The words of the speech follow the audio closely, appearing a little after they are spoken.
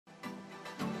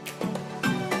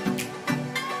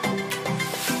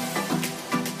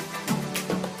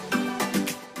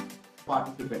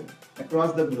participants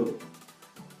across the globe.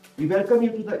 We welcome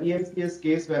you to the EMCS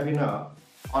case webinar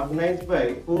organized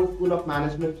by FORE School of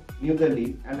Management, New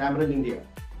Delhi and Emerald, India.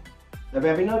 The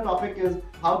webinar topic is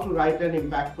how to write an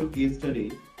impactful case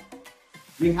study.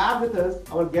 We have with us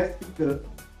our guest speaker,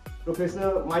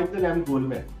 Professor Michael M.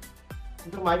 Goldman.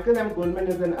 Professor Michael M. Goldman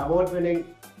is an award-winning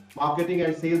marketing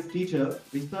and sales teacher,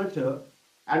 researcher,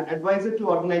 and advisor to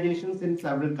organizations in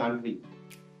several countries.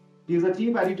 He is the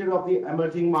chief editor of the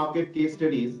Emerging Market Case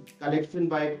Studies collection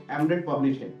by Emerald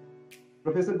Publishing.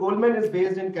 Professor Goldman is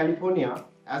based in California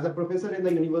as a professor in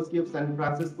the University of San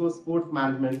Francisco Sports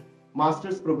Management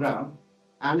Master's Program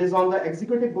and is on the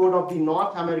executive board of the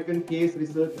North American Case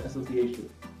Research Association.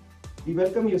 We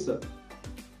welcome you, sir.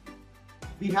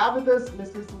 We have with us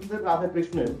Mr. Sundar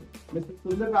Radhakrishnan. Mr.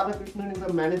 Sundar Radhakrishnan is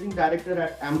a managing director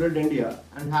at Emerald India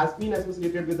and has been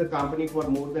associated with the company for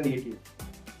more than 8 years.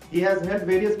 He has held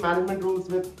various management roles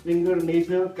with Springer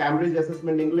Nature, Cambridge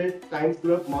Assessment English, Times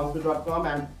Group, Monster.com,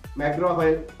 and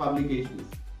McGraw-Hill Publications.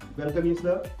 Welcome you,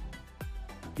 sir.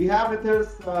 We have with us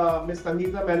Ms.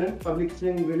 Sangeeta Menon,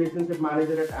 Publishing Relationship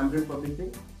Manager at Emerald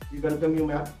Publishing. We welcome you,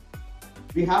 ma'am.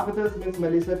 We have with us Ms.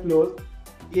 Melissa Close,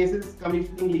 Cases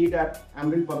Commissioning Lead at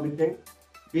Emerald Publishing,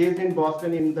 based in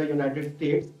Boston in the United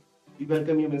States. We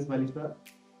welcome you, Ms. Melissa.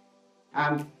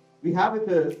 And we have with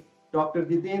us Dr.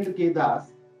 Jitendra K.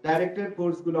 Das, Director,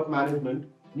 FORE School of Management,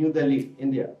 New Delhi,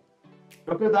 India.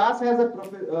 Dr. Das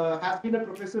has been a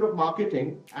professor of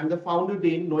marketing and the founder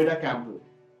dean Noida campus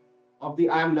of the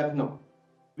IIM Lucknow,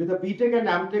 with a BTech and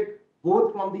MTech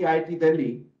both from the IIT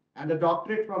Delhi and a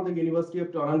doctorate from the University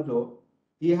of Toronto.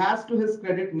 He has to his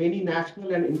credit many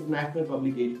national and international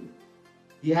publications.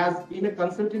 He has been a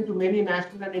consultant to many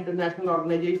national and international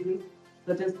organizations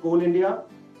such as Coal India,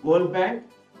 World Bank,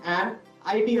 and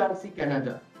IDRC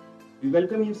Canada. We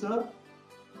welcome you, sir.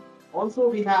 Also,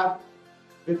 we have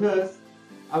with us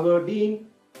our Dean,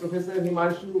 Professor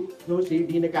Himanshu Joshi,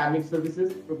 Dean Academic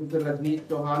Services, Professor Rajneesh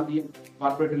Chauhan, Dean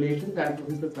Corporate Relations, and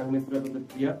Professor Sanghmitra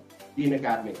Bhattacharya, Dean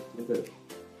Academic with us.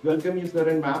 Welcome you, sir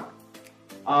and ma'am.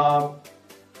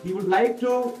 We would like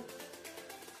to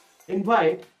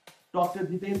invite Dr.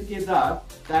 Jitendra K. Das,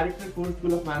 Director, FORE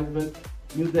School of Management,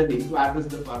 New Delhi, to address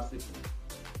the first section.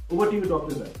 Over to you,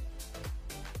 Dr. Das.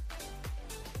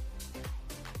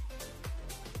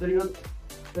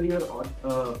 Sir, you're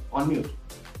on mute.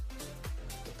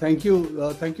 Thank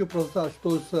you, Professor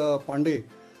Ashutosh Pandey.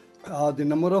 The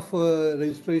number of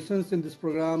registrations in this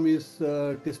program is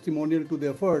testimonial to the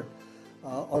effort,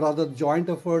 or rather joint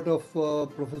effort of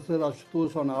Professor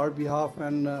Ashutosh on our behalf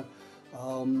and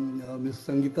Ms.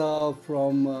 Sangeeta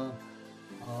from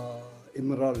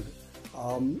Emerald.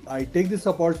 I take this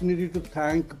opportunity to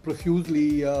thank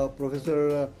profusely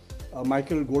Professor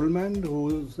Michael Goldman,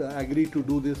 who's agreed to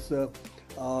do this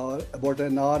about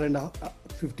an hour and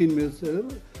 15 minutes,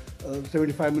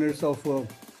 75 minutes of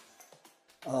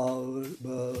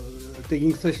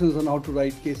taking sessions on how to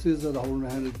write cases or how to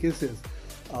handle cases.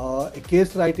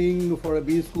 Case writing for a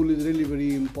B school is really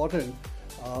very important,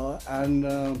 and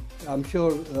I'm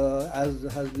sure, as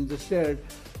has been just shared,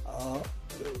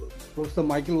 Professor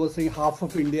Michael was saying half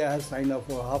of India has signed up,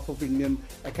 or half of Indian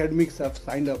academics have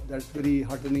signed up. That's very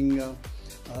heartening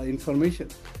information.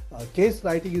 Case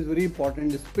writing is very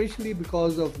important, especially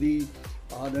because of the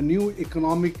new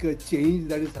economic change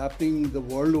that is happening the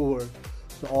world over.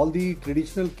 So all the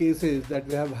traditional cases that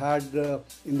we have had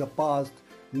in the past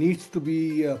needs to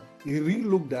be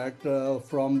re-looked at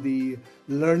from the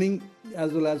learning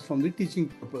as well as from the teaching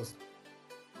purpose.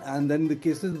 And then the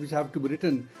cases which have to be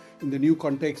written in the new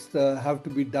context have to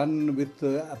be done with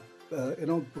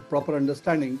proper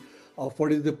understanding of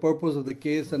what is the purpose of the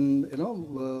case and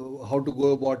how to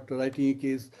go about writing a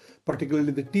case,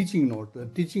 particularly the teaching note. The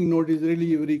teaching note is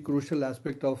really a very crucial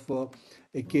aspect of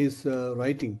a case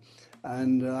writing.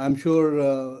 And I'm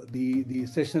sure the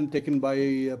session taken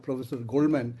by Professor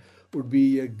Goldman would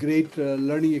be a great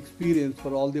learning experience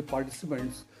for all the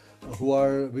participants who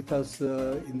are with us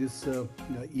in this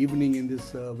evening in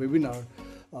this webinar.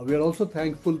 We are also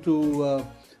thankful to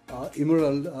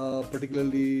Emerald,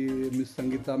 particularly Ms.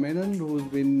 Sangeeta Menon, who's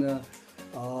been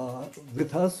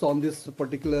with us on this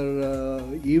particular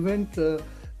event,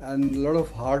 and a lot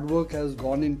of hard work has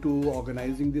gone into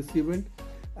organizing this event.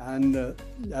 And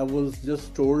I was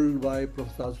just told by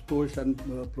Professor Ashutosh and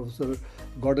Professor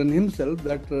Gordon himself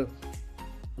that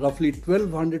roughly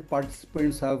 1,200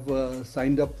 participants have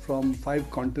signed up from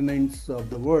 5 continents of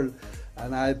the world.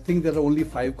 And I think there are only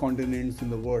 5 continents in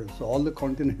the world. So all the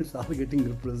continents are getting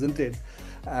represented.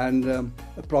 And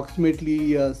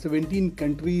approximately 17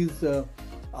 countries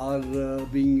are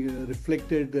being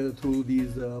reflected through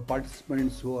these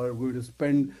participants who are going to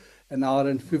spend an hour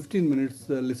and 15 minutes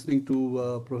listening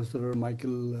to Professor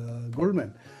Michael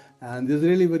Goldman. And this is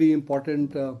really very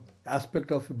important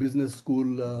aspect of a business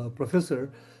school professor.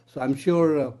 So I'm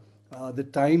sure the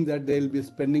time that they'll be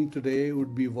spending today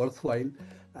would be worthwhile.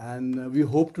 And we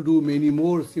hope to do many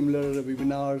more similar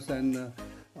webinars and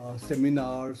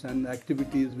seminars and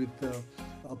activities with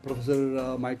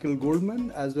Professor Michael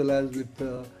Goldman, as well as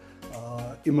with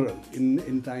Emerald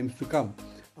in times to come.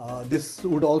 This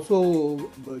would also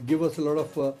give us a lot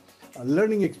of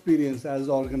learning experience as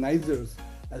organizers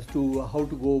as to how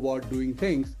to go about doing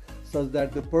things, such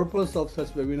that the purpose of such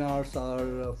webinars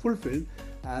are fulfilled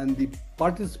and the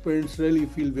participants really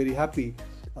feel very happy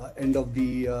end of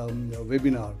the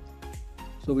webinar.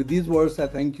 So with these words, I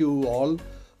thank you all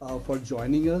for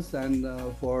joining us and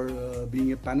for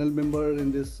being a panel member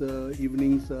in this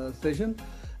evening's session.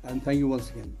 And thank you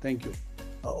once again. Thank you.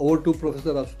 Over to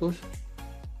Professor Ashutosh.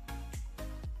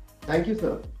 Thank you,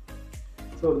 sir.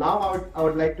 So now I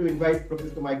would like to invite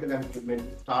Professor Michael M. Goldman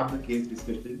to start the case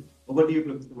discussion. Over to you,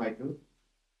 Professor Michael.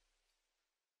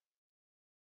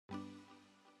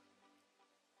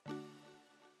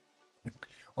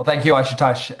 Well, thank you,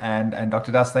 Ashutosh, and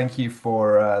Dr. Das. Thank you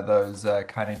for those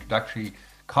kind of introductory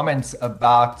comments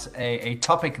about a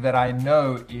topic that I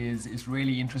know is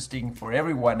really interesting for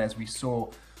everyone, as we saw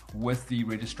with the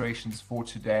registrations for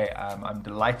today. I'm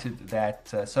delighted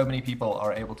that so many people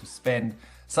are able to spend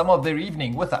some of their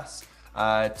evening with us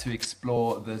to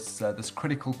explore this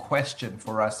critical question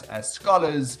for us as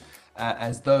scholars,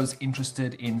 as those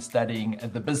interested in studying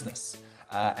the business.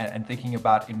 And thinking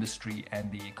about industry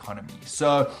and the economy.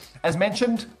 So, as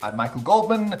mentioned, I'm Michael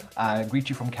Goldman. I greet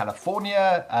you from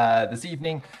California this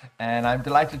evening, and I'm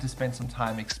delighted to spend some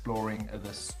time exploring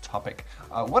this topic.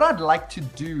 What I'd like to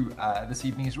do this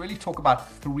evening is really talk about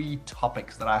three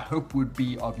topics that I hope would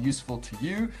be of useful to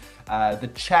you. The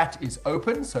chat is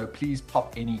open, so please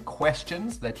pop any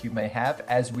questions that you may have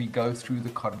as we go through the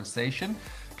conversation.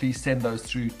 Please send those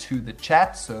through to the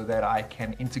chat so that I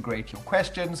can integrate your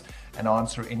questions and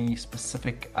answer any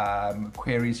specific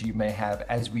queries you may have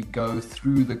as we go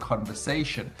through the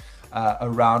conversation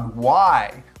around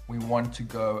why we want to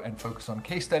go and focus on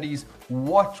case studies.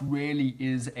 What really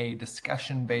is a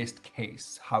discussion-based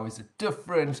case? How is it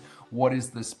different? What are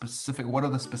the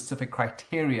specific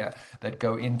criteria that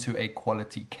go into a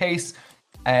quality case?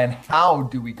 And how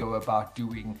do we go about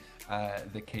doing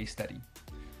the case study?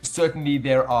 Certainly,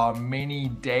 there are many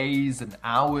days and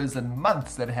hours and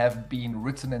months that have been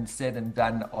written and said and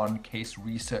done on case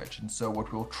research. And so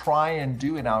what we'll try and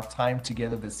do in our time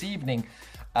together this evening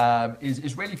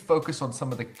is really focus on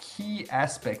some of the key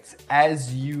aspects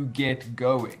as you get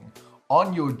going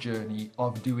on your journey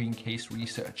of doing case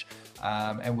research.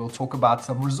 And we'll talk about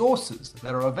some resources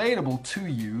that are available to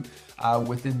you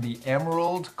within the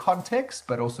Emerald context,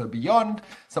 but also beyond,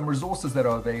 some resources that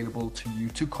are available to you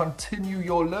to continue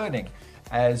your learning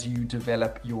as you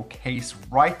develop your case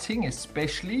writing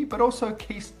especially, but also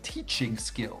case teaching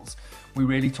skills. We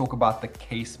really talk about the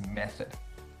case method.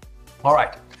 All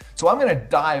right, so I'm going to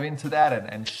dive into that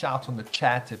and shout on the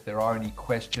chat if there are any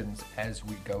questions as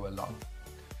we go along.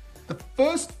 The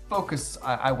first focus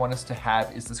I want us to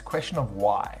have is this question of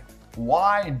why.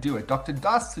 Why do it? Dr.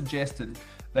 Das suggested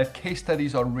that case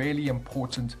studies are really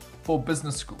important for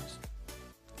business schools.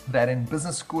 That in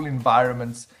business school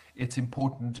environments, it's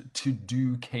important to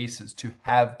do cases, to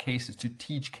have cases, to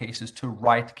teach cases, to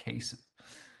write cases.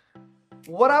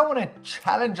 What I want to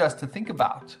challenge us to think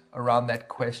about around that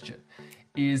question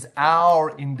is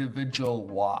our individual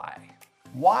why.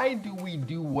 Why do we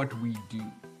do what we do?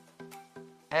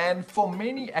 And for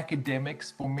many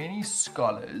academics, for many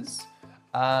scholars,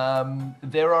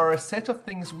 there are a set of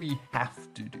things we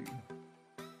have to do.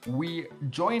 We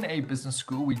join a business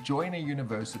school, we join a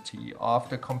university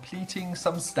after completing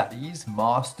some studies,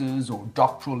 master's or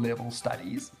doctoral level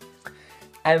studies,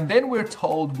 and then we're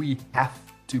told we have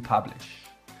to publish.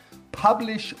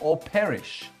 Publish or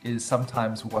perish is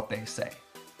sometimes what they say.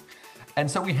 And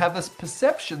so we have this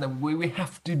perception that we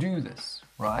have to do this,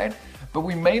 right? But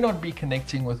we may not be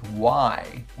connecting with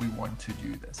why we want to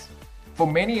do this. For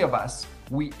many of us,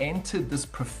 we entered this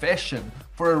profession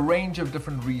for a range of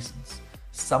different reasons.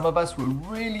 Some of us were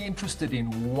really interested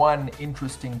in one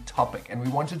interesting topic and we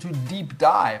wanted to deep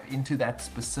dive into that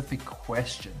specific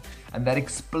question. And that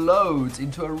explodes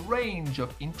into a range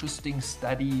of interesting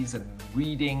studies and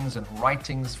readings and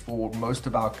writings for most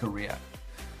of our career.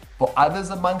 For others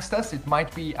amongst us, it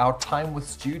might be our time with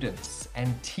students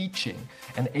and teaching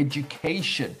and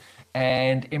education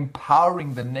and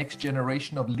empowering the next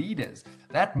generation of leaders.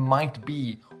 That might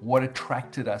be what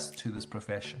attracted us to this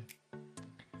profession.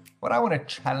 what I want to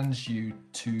challenge you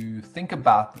to think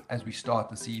about as we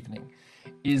start this evening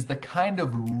is the kind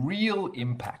of real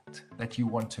impact that you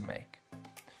want to make.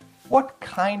 What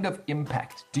kind of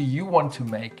impact do you want to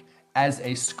make as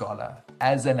a scholar,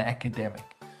 as an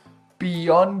academic,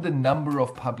 beyond the number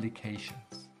of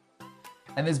publications?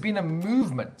 And there's been a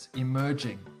movement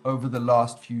emerging over the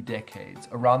last few decades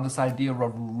around this idea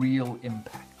of real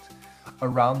impact,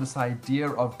 around this idea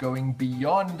of going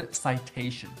beyond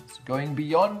citations, going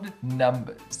beyond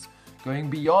numbers, going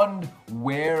beyond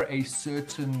where a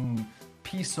certain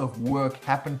piece of work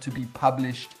happened to be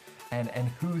published and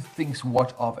who thinks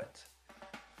what of it.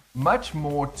 Much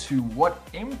more to what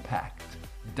impact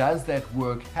does that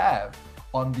work have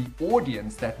on the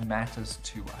audience that matters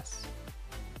to us.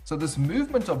 So this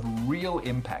movement of real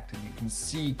impact, and you can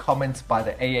see comments by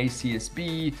the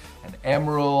AACSB and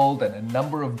Emerald and a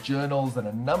number of journals and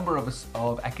a number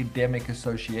of academic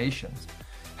associations,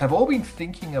 have all been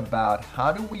thinking about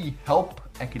how do we help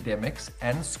academics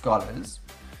and scholars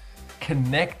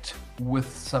connect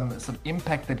with some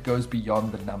impact that goes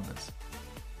beyond the numbers.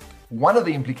 One of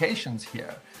the implications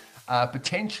here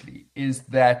potentially is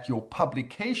that your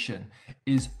publication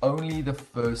is only the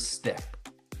first step.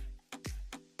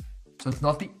 So it's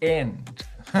not the end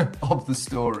of the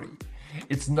story.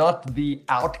 It's not the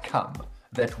outcome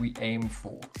that we aim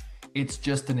for. It's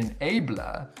just an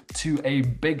enabler to a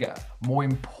bigger, more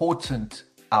important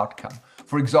outcome.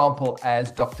 For example,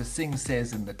 as Dr. Singh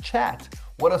says in the chat,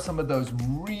 what are some of those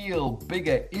real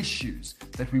bigger issues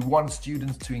that we want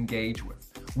students to engage with?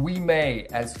 We may,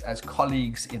 as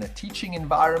colleagues in a teaching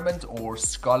environment or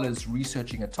scholars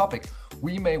researching a topic,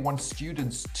 we may want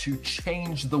students to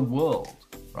change the world,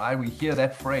 right? We hear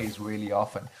that phrase really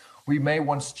often. We may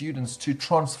want students to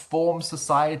transform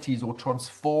societies or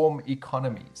transform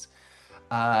economies.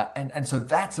 And so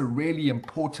that's a really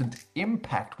important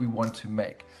impact we want to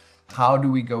make. How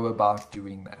do we go about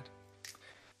doing that?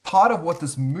 Part of what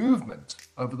this movement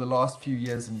over the last few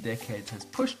years and decades has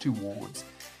pushed towards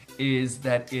is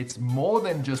that it's more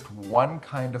than just one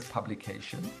kind of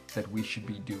publication that we should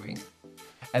be doing.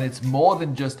 And it's more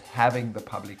than just having the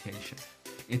publication.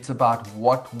 It's about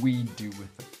what we do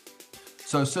with it.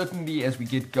 So certainly as we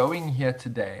get going here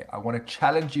today, I want to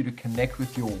challenge you to connect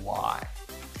with your why.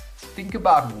 Think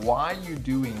about why you're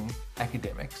doing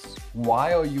academics.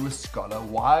 Why are you a scholar?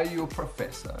 Why are you a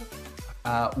professor?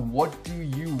 What do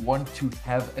you want to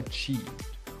have achieved?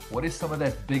 What is some of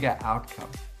that bigger outcome?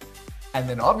 And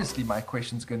then obviously my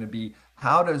question is going to be,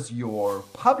 how does your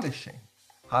publishing,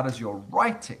 how does your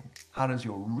writing, how does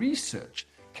your research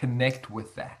connect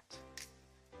with that?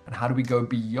 And how do we go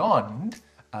beyond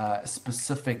a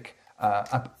specific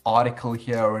article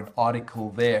here or an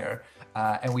article there,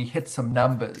 and we hit some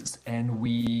numbers and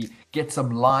we get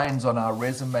some lines on our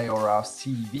resume or our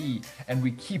CV and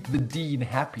we keep the dean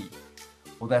happy?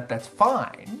 Well, that's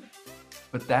fine,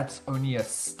 but that's only a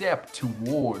step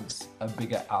towards a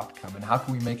bigger outcome. And how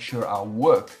can we make sure our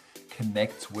work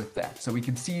connects with that? So we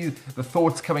can see the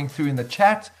thoughts coming through in the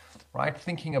chat, right?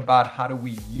 Thinking about how do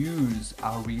we use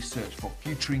our research for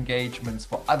future engagements,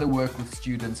 for other work with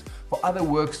students, for other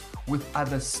works with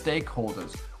other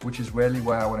stakeholders, which is really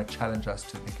where I want to challenge us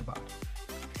to think about.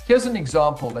 Here's an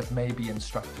example that may be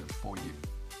instructive for you.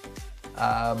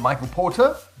 Michael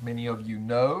Porter, many of you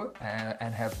know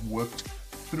and have worked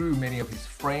through many of his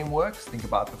frameworks. Think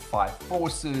about the 5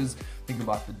 forces, think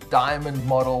about the diamond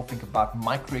model, think about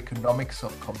microeconomics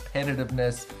of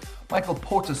competitiveness. Michael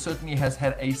Porter certainly has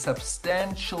had a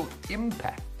substantial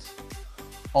impact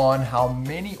on how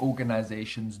many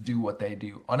organizations do what they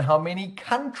do, on how many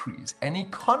countries and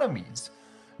economies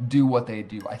do what they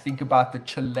do. I think about the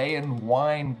Chilean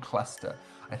wine cluster.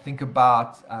 I think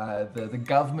about the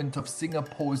government of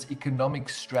Singapore's economic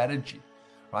strategy,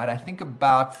 right? I think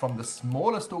about from the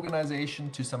smallest organization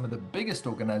to some of the biggest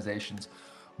organizations,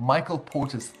 Michael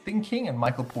Porter's thinking and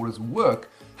Michael Porter's work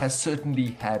has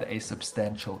certainly had a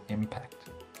substantial impact.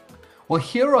 Well,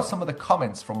 here are some of the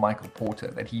comments from Michael Porter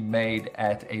that he made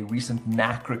at a recent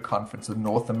NACRA conference, the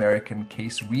North American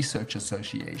Case Research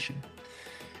Association.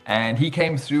 And he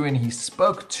came through and he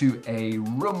spoke to a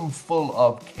room full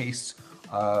of case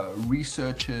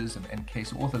researchers and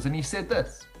case authors, and he said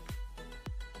this.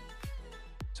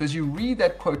 So as you read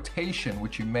that quotation,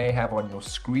 which you may have on your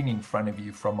screen in front of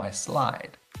you from my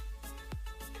slide,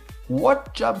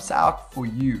 what jumps out for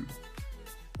you?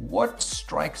 What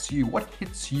strikes you? What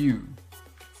hits you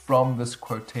from this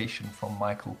quotation from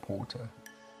Michael Porter?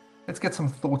 Let's get some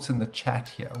thoughts in the chat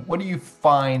here. What do you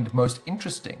find most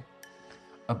interesting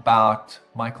about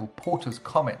Michael Porter's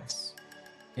comments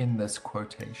in this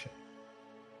quotation?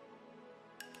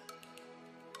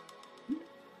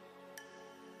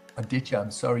 Aditya,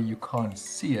 I'm sorry you can't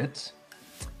see it.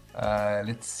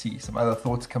 Let's see, some other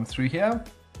thoughts come through here.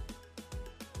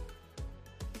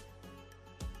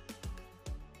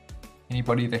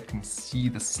 Anybody that can see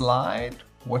the slide?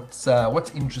 What's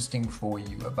interesting for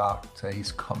you about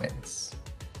his comments?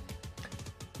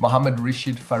 Mohammed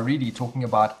Rashid Faridi talking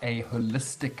about a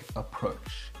holistic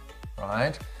approach,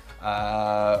 right?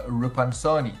 Rupan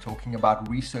Soni talking about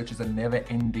research as a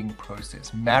never-ending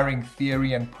process, marrying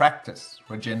theory and practice,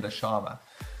 Rajendra Sharma.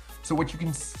 So what you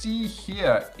can see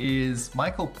here is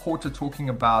Michael Porter talking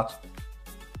about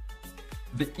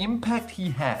the impact he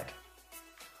had.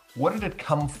 What did it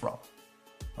come from,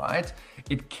 right?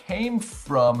 It came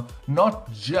from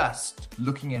not just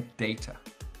looking at data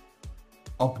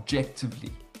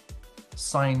objectively,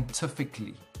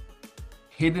 scientifically,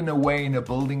 hidden away in a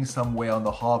building somewhere on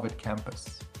the Harvard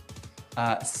campus,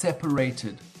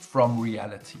 separated from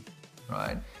reality,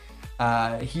 right?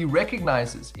 He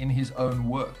recognizes in his own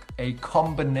work a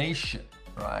combination,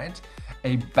 right?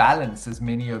 A balance, as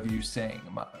many of you saying,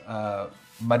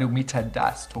 Madhumita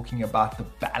Das talking about the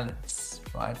balance,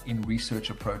 right, in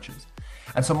research approaches.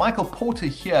 And so Michael Porter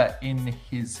here in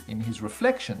his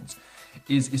reflections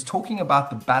is talking about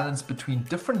the balance between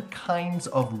different kinds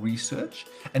of research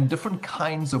and different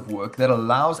kinds of work that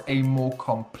allows a more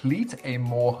complete, a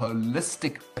more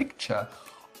holistic picture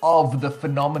of the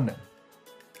phenomenon,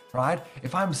 right?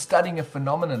 If I'm studying a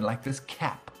phenomenon like this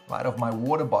cap, right, of my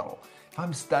water bottle, if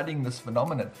I'm studying this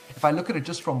phenomenon, if I look at it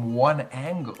just from one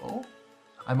angle,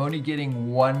 I'm only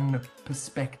getting one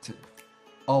perspective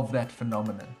of that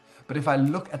phenomenon. But if I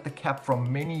look at the cap from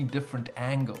many different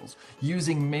angles,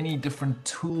 using many different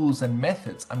tools and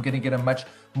methods, I'm going to get a much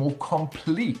more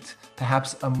complete,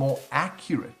 perhaps a more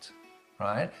accurate,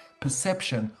 right,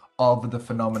 perception of the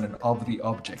phenomenon, of the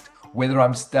object. Whether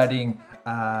I'm studying,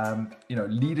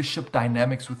 leadership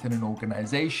dynamics within an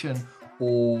organization,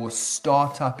 or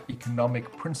startup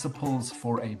economic principles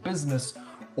for a business,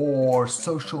 or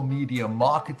social media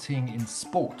marketing in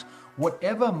sport.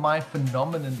 Whatever my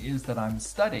phenomenon is that I'm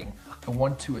studying, I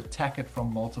want to attack it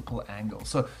from multiple angles.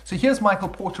 So here's Michael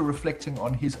Porter reflecting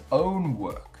on his own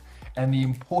work and the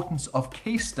importance of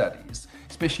case studies,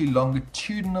 especially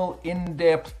longitudinal,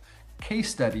 in-depth case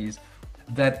studies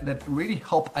that really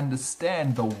help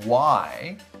understand the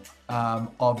why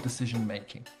of decision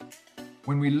making.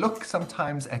 When we look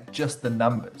sometimes at just the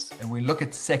numbers and we look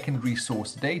at secondary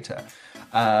source data,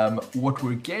 what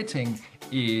we're getting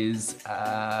is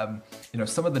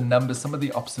some of the numbers, some of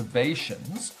the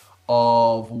observations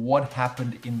of what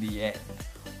happened in the end.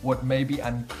 What may be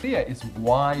unclear is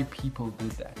why people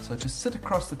did that. So to sit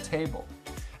across the table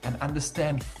and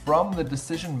understand from the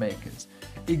decision makers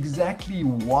exactly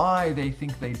why they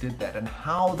think they did that and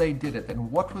how they did it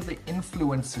and what were the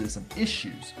influences and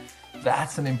issues,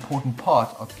 that's an important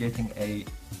part of getting a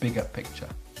bigger picture.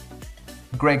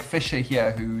 Greg Fisher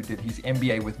here, who did his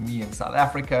MBA with me in South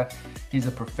Africa. He's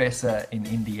a professor in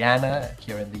Indiana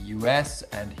here in the US,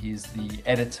 and he's the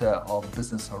editor of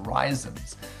Business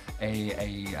Horizons,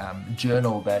 a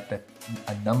journal that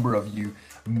a number of you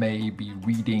may be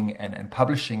reading and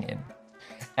publishing in.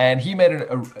 And he made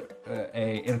an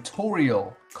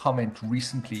editorial comment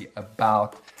recently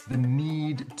about the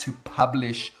need to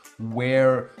publish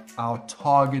where our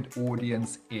target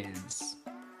audience is.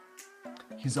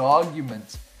 His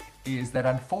argument is that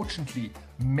unfortunately,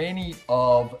 many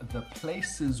of the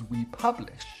places we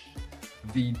publish,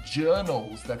 the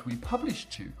journals that we publish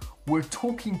to, we're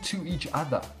talking to each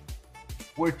other.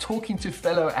 We're talking to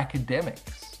fellow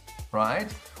academics,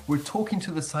 right? We're talking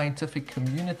to the scientific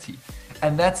community.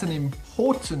 And that's an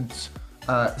important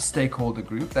stakeholder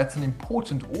group. That's an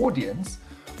important audience,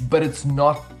 but it's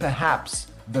not perhaps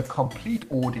the complete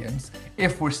audience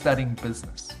if we're studying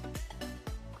business.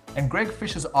 And Greg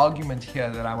Fisher's argument here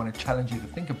that I want to challenge you to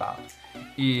think about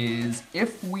is,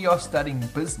 if we are studying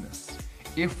business,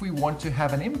 if we want to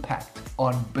have an impact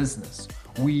on business,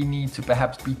 we need to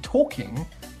perhaps be talking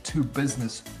to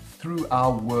business through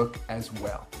our work as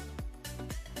well.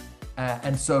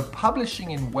 And so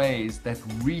publishing in ways that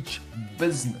reach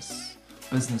business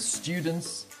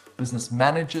students, business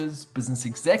managers, business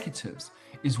executives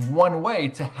is one way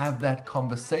to have that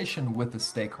conversation with the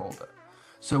stakeholder.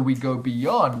 So we go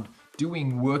beyond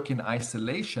doing work in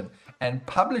isolation and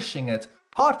publishing it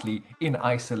partly in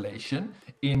isolation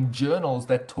in journals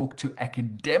that talk to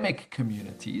academic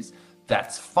communities.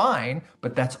 That's fine,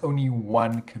 but that's only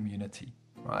one community,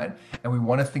 right? And we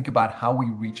want to think about how we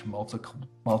reach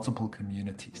multiple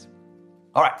communities.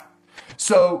 All right,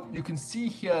 so you can see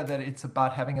here that it's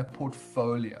about having a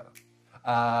portfolio.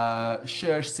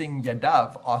 Sher Singh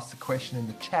Yadav asked a question in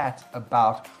the chat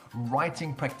about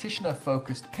writing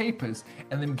practitioner-focused papers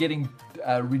and then getting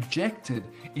rejected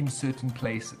in certain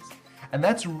places. And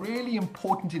that's really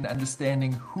important in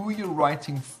understanding who you're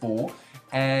writing for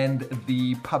and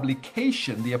the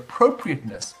publication, the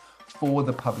appropriateness for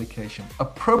the publication.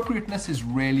 Appropriateness is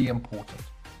really important.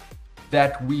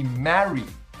 That we marry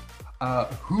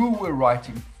who we're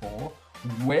writing for,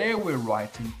 where we're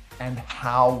writing, and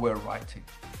how we're writing.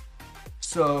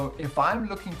 So if I'm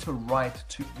looking to write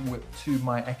to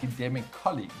my academic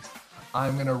colleagues,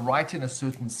 I'm going to write in a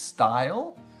certain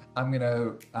style. I'm going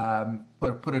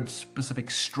to put a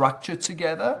specific structure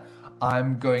together.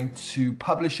 I'm going to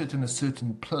publish it in a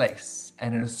certain place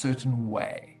and in a certain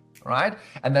way, right?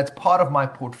 And that's part of my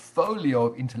portfolio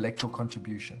of intellectual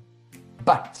contribution.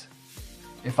 But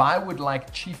if I would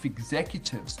like chief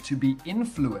executives to be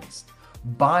influenced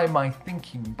by my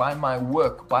thinking, by my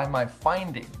work, by my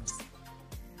findings,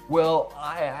 well,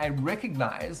 I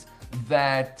recognize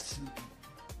that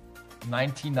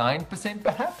 99%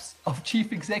 perhaps of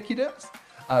chief executives,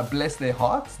 bless their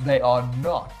hearts, they are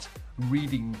not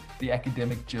reading the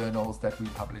academic journals that we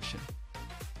publish in.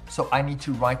 So I need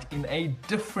to write in a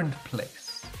different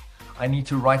place. I need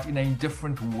to write in a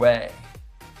different way.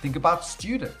 Think about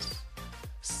students.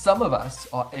 Some of us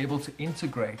are able to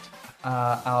integrate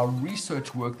our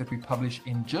research work that we publish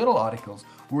in journal articles.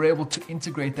 We're able to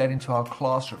integrate that into our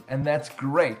classroom, and that's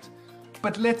great.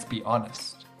 But let's be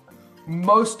honest,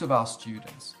 most of our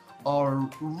students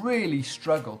really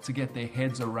struggle to get their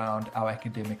heads around our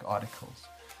academic articles,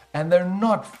 and they're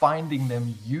not finding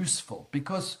them useful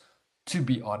because, to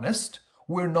be honest,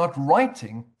 we're not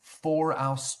writing for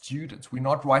our students. We're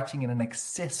not writing in an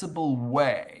accessible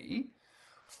way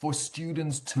for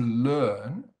students to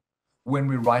learn when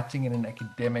we're writing in an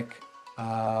academic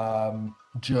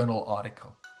journal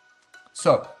article.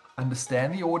 So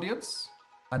understand the audience,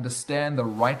 understand the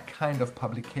right kind of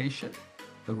publication,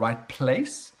 the right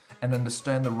place, and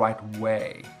understand the right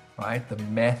way, right? The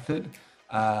method,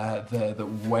 the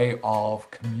way of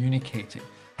communicating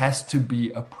has to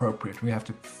be appropriate. We have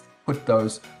to put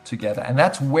those together. And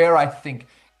that's where I think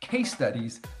case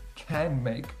studies can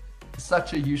make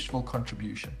such a useful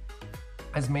contribution.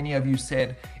 As many of you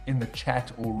said in the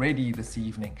chat already this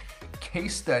evening,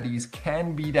 case studies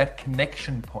can be that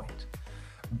connection point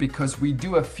because we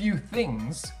do a few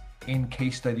things in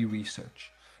case study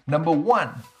research. Number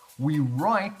one, we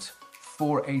write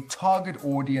for a target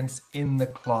audience in the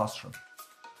classroom.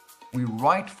 We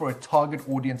write for a target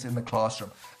audience in the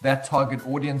classroom. That target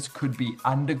audience could be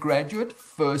undergraduate,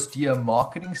 first-year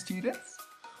marketing students,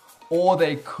 or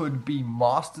they could be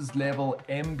master's level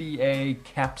MBA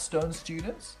capstone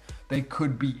students. They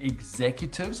could be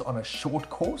executives on a short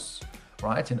course,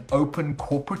 right? An open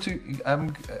corporate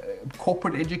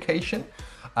education.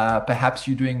 Perhaps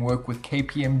you're doing work with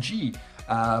KPMG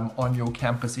on your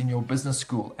campus in your business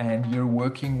school, and you're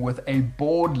working with a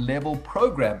board level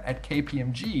program at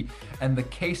KPMG, and the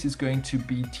case is going to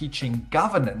be teaching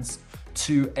governance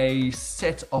to a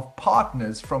set of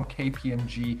partners from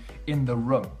KPMG in the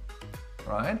room.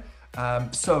 Right?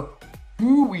 So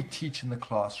who we teach in the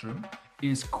classroom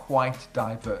is quite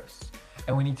diverse.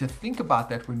 And we need to think about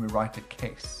that when we write a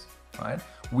case, right?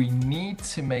 We need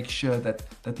to make sure that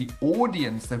the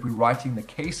audience that we're writing the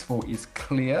case for is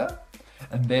clear,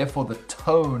 and therefore the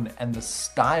tone and the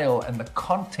style and the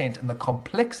content and the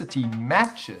complexity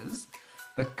matches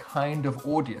the kind of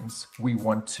audience we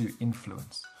want to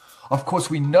influence. Of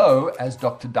course, we know, as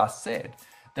Dr. Das said,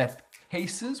 that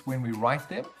cases, when we write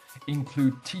them,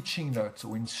 include teaching notes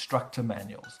or instructor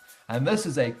manuals. And this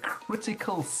is a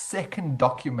critical second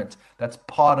document that's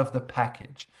part of the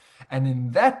package. And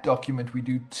in that document, we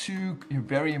do two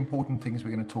very important things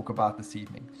we're going to talk about this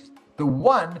evening. The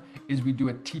one is we do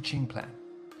a teaching plan.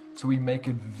 So we make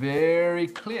it very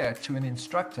clear to an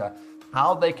instructor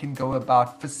how they can go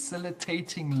about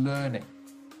facilitating learning.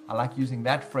 I like using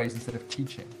that phrase instead of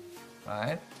teaching,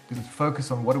 right? Because it's focused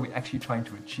on what are we actually trying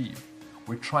to achieve.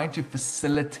 We're trying to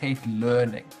facilitate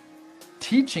learning.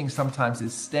 Teaching sometimes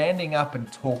is standing up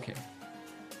and talking,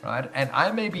 right? And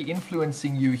I may be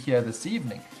influencing you here this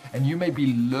evening, and you may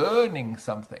be learning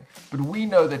something, but we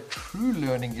know that true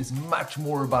learning is much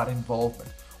more about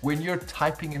involvement. When you're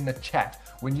typing in the chat,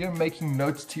 when you're making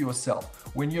notes to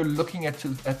yourself, when you're looking at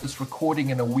this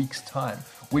recording in a week's time,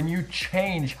 when you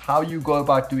change how you go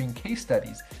about doing case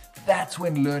studies, that's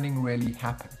when learning really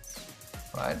happens,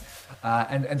 right?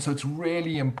 And so it's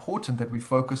really important that we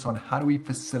focus on how do we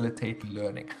facilitate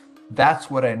learning. That's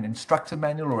what an instructor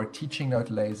manual or a teaching note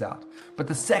lays out. But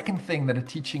the second thing that a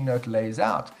teaching note lays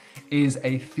out is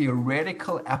a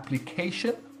theoretical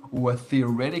application or a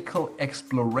theoretical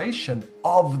exploration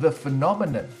of the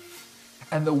phenomenon.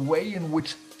 and the way in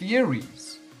which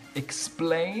theories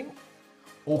explain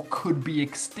or could be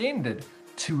extended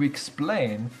to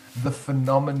explain the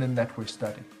phenomenon that we're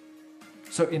studying.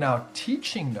 So in our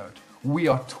teaching note, we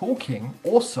are talking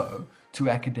also to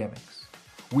academics.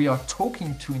 We are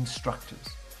talking to instructors,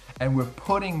 and we're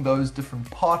putting those different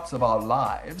parts of our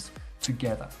lives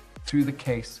together through the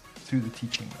case, through the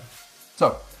teaching note.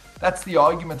 So that's the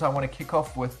argument I want to kick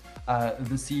off with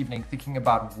this evening, thinking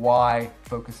about why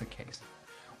focus a case.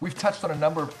 We've touched on a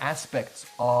number of aspects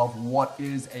of what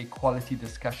is a quality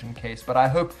discussion case, but I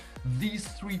hope these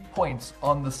 3 points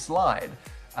on the slide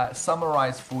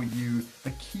summarize for you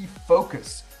the key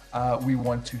focus we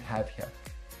want to have here.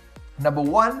 Number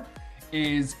 1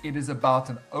 is it is about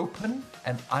an open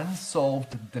and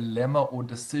unsolved dilemma or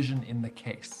decision in the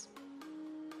case.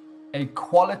 A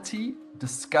quality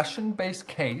discussion-based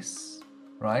case,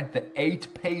 right? The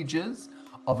 8 pages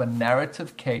of a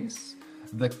narrative case,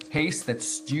 the case that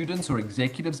students or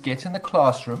executives get in the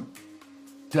classroom,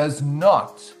 does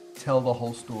not tell the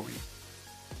whole story,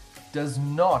 does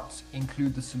not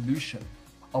include the solution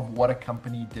of what a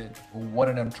company did, or what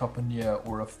an entrepreneur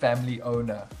or a family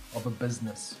owner of a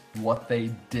business, what they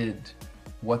did,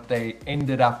 what they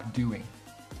ended up doing.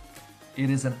 It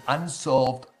is an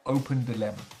unsolved open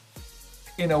dilemma.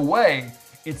 In a way,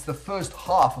 it's the first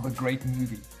half of a great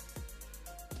movie.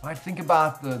 Right? Think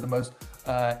about the most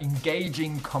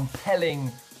engaging, compelling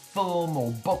film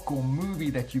or book or movie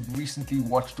that you've recently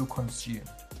watched or consumed,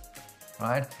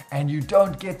 right? And you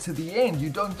don't get to the end, you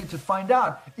don't get to find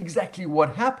out exactly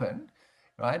what happened,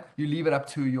 right? You leave it up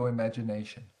to your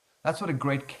imagination. That's what a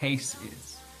great case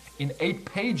is. In 8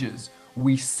 pages,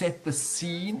 we set the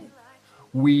scene,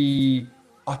 we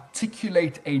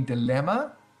articulate a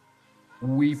dilemma,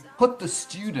 we put the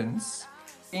students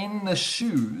in the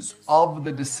shoes of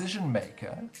the decision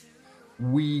maker.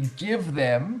 We give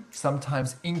them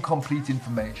sometimes incomplete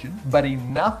information, but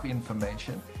enough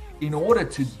information in order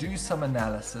to do some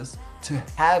analysis, to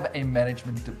have a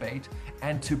management debate,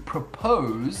 and to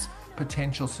propose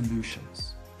potential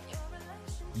solutions.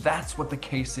 That's what the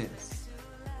case is.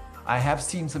 I have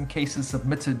seen some cases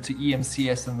submitted to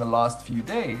EMCS in the last few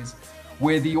days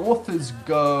where the authors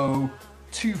go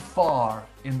too far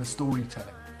in the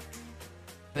storytelling.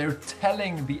 They're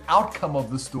telling the outcome of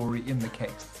the story in the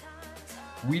case.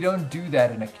 We don't do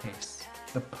that in a case.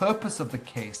 The purpose of the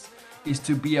case is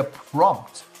to be a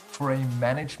prompt for a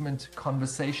management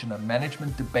conversation, a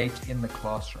management debate in the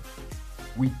classroom.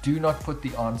 We do not put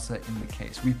the answer in the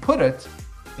case. We put it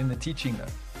in the teaching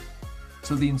note,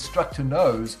 so the instructor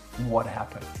knows what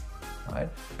happened, right?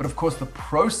 But of course, the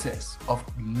process of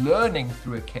learning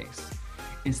through a case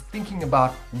is thinking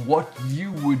about what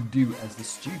you would do as the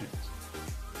student.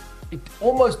 It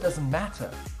almost doesn't matter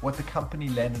what the company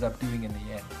landed up doing in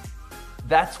the end.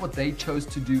 That's what they chose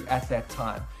to do at that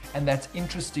time, and that's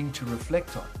interesting to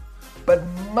reflect on. But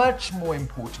much more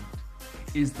important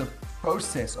is the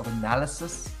process of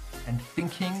analysis and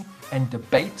thinking and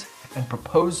debate and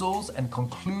proposals and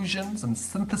conclusions and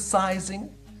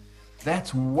synthesizing.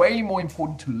 That's way more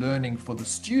important to learning for the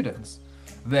students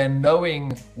than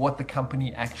knowing what the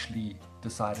company actually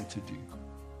decided to do.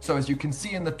 So as you can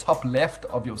see in the top left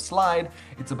of your slide,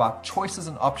 it's about choices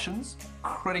and options,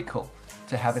 critical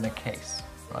to have in a case,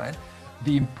 right?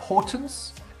 The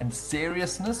importance and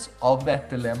seriousness of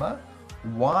that dilemma.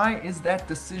 Why is that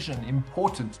decision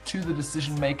important to the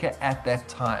decision maker at that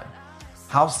time?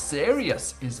 How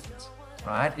serious is it,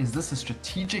 right? Is this a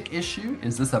strategic issue?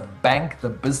 Is this a bank the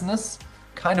business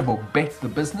kind of, or bet the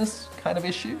business kind of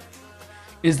issue?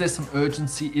 Is there some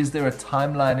urgency? Is there a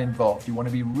timeline involved? You want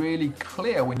to be really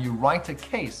clear when you write a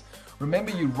case.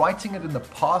 Remember, you're writing it in the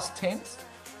past tense.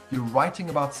 You're writing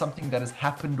about something that has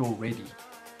happened already,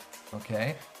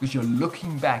 okay? Because you're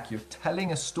looking back, you're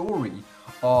telling a story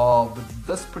of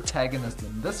this protagonist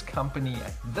in this company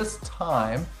at this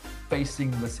time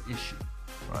facing this issue,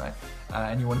 right?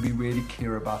 And you want to be really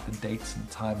clear about the dates and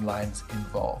timelines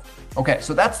involved. Okay,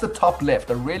 so that's the top left,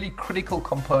 a really critical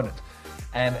component.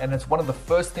 And it's one of the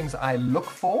first things I look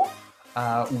for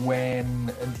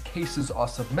when cases are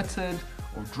submitted,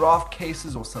 or draft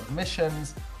cases or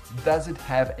submissions. Does it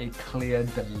have a clear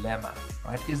dilemma,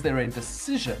 right? Is there a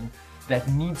decision that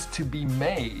needs to be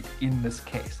made in this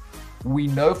case? We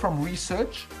know from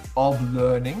research of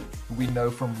learning, we know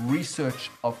from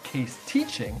research of case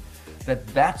teaching, that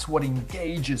that's what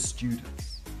engages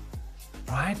students,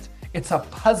 right? It's a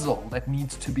puzzle that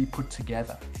needs to be put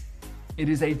together. It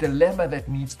is a dilemma that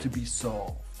needs to be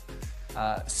solved.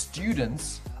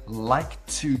 Students like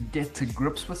to get to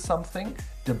grips with something,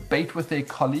 debate with their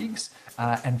colleagues,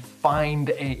 and find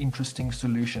an interesting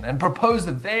solution and propose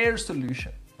their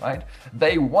solution, right?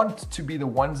 They want to be the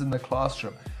ones in the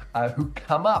classroom who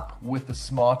come up with the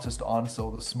smartest answer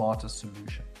or the smartest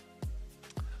solution.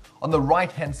 On the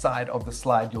right-hand side of the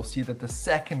slide, you'll see that the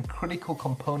second critical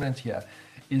component here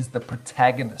is the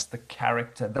protagonist, the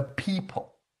character, the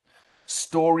people.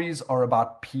 Stories are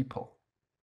about people.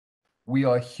 We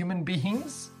are human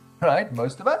beings, right?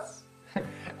 Most of us.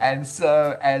 And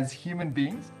so as human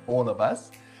beings, all of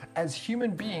us, as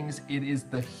human beings, it is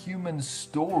the human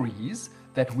stories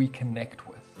that we connect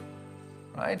with,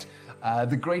 right?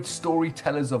 The great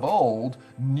storytellers of old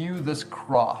knew this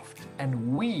craft,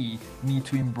 and we need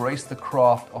to embrace the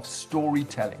craft of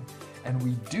storytelling. And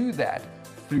we do that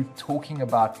through talking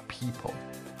about people.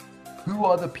 Who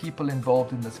are the people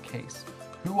involved in this case?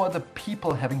 Who are the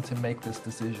people having to make this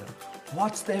decision?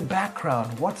 What's their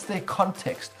background? What's their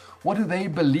context? What do they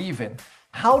believe in?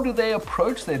 How do they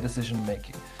approach their decision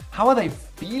making? How are they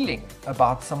feeling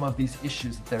about some of these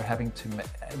issues that they're having to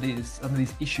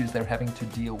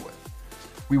deal with?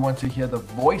 We want to hear the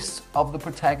voice of the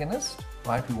protagonist,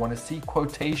 right? We want to see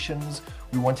quotations.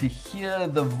 We want to hear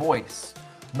the voice,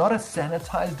 not a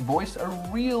sanitized voice, a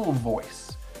real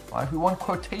voice, right? We want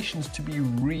quotations to be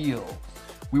real.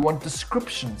 We want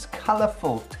descriptions,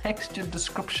 colorful, textured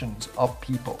descriptions of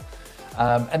people.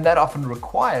 And that often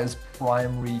requires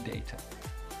primary data.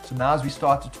 So now as we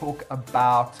start to talk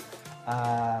about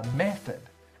method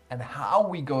and how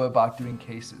we go about doing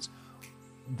cases,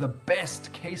 the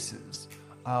best cases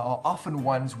are often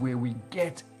ones where we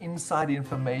get inside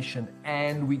information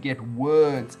and we get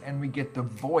words and we get the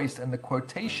voice and the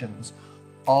quotations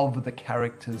of the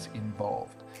characters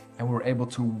involved. And we're able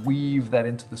to weave that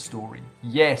into the story.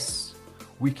 Yes,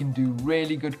 we can do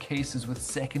really good cases with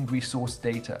secondary source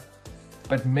data,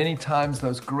 but many times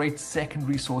those great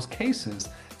secondary source cases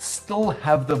still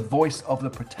have the voice of the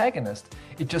protagonist.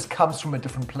 It just comes from a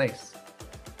different place,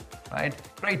 right?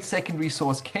 Great secondary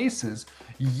source cases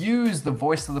use the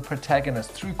voice of the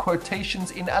protagonist through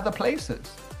quotations in other places,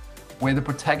 where the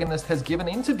protagonist has given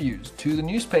interviews to the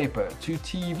newspaper, to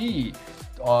TV,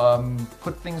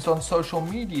 put things on social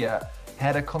media,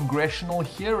 had a congressional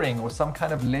hearing or some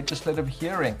kind of legislative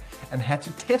hearing, and had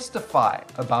to testify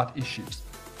about issues.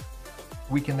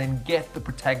 We can then get the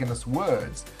protagonist's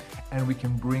words and we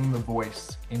can bring the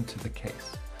voice into the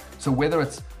case. So whether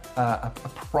it's a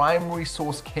primary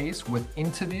source case with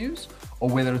interviews or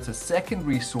whether it's a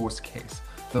secondary source case,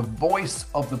 the voice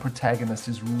of the protagonist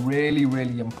is really,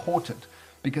 really important,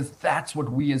 because that's what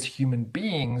we as human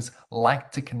beings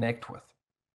like to connect with.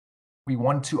 We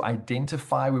want to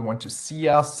identify, we want to see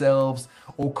ourselves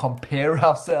or compare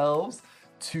ourselves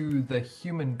to the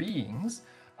human beings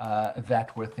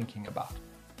that we're thinking about.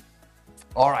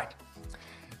 All right.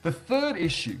 The third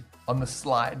issue on the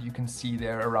slide you can see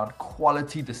there around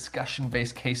quality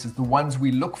discussion-based cases, the ones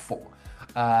we look for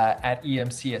at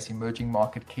EMCS, Emerging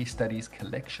Market Case Studies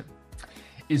Collection,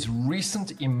 is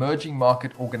recent emerging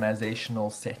market organizational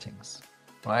settings,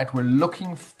 right? We're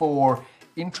looking for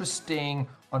interesting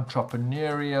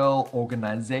entrepreneurial,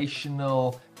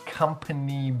 organizational,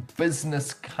 company,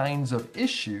 business kinds of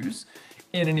issues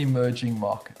in an emerging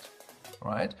market,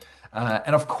 right?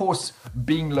 And of course,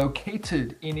 being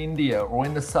located in India or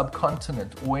in the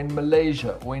subcontinent or in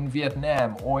Malaysia or in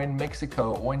Vietnam or in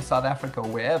Mexico or in South Africa or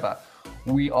wherever,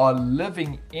 we are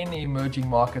living in emerging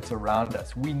markets around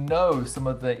us. We know some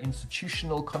of the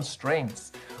institutional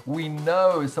constraints. We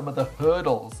know some of the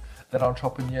hurdles that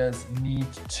entrepreneurs need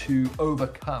to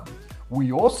overcome.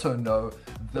 We also know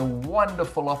the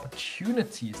wonderful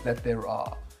opportunities that there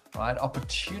are, right?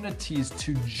 Opportunities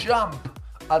to jump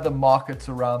other markets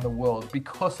around the world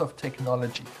because of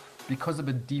technology, because of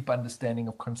a deep understanding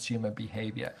of consumer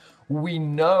behavior. We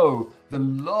know the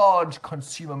large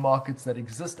consumer markets that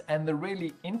exist and the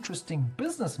really interesting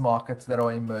business markets that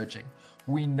are emerging.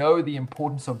 We know the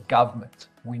importance of government.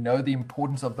 We know the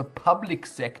importance of the public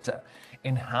sector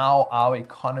in how our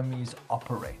economies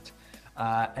operate.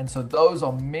 And so those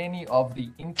are many of the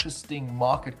interesting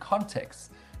market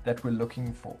contexts that we're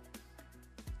looking for.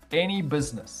 Any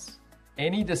business,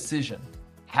 any decision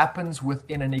happens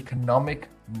within an economic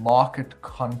market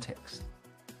context.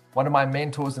 One of my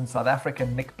mentors in South Africa,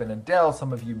 Nick Benadell,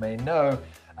 some of you may know,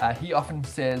 he often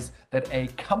says that a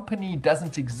company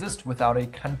doesn't exist without a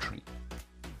country.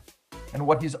 And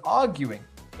what he's arguing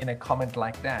in a comment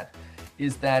like that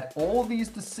is that all these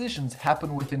decisions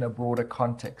happen within a broader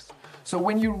context. So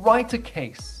when you write a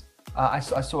case, I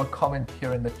saw a comment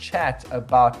here in the chat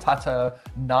about Tata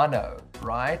Nano,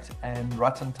 right? And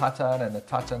Ratan Tata and the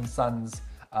Tata & Sons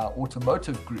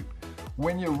automotive group.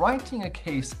 When you're writing a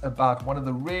case about one of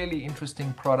the really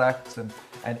interesting products and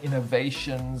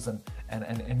innovations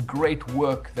and great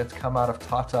work that's come out of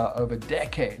Tata over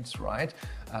decades, right?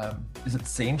 Is it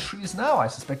centuries now? I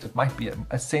suspect it might be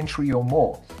a century or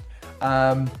more.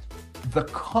 The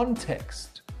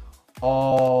context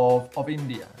of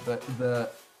India, the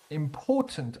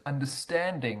important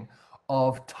understanding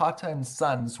of Tata and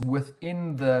Sons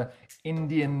within the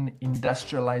Indian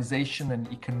industrialization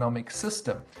and economic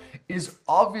system is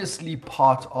obviously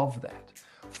part of that.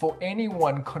 For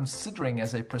anyone considering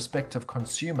as a prospective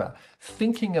consumer,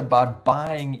 thinking about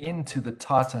buying into the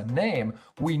Tata name,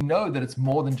 we know that it's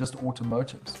more than just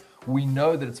automotives. We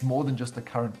know that it's more than just the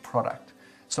current product.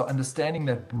 So understanding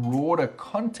that broader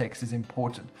context is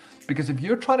important, because if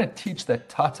you're trying to teach that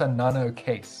Tata Nano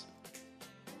case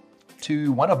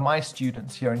to one of my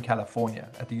students here in California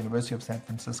at the University of San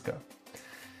Francisco,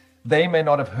 they may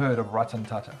not have heard of Ratan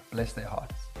Tata, bless their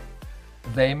hearts.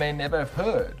 They may never have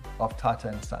heard of Tata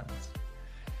and Sons.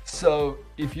 So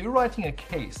if you're writing a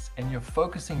case and you're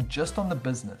focusing just on the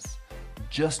business,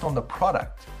 just on the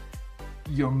product,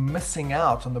 you're missing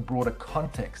out on the broader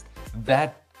context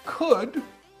that could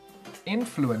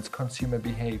influence consumer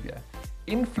behavior,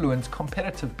 influence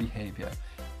competitive behavior,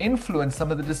 influence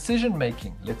some of the decision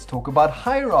making. Let's talk about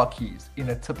hierarchies in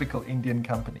a typical Indian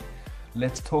company.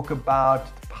 Let's talk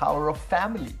about the power of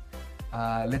family.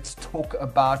 Let's talk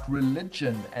about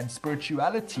religion and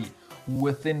spirituality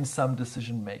within some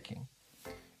decision making.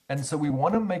 And so we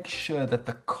want to make sure that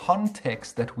the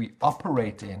context that we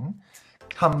operate in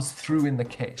comes through in the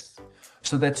case,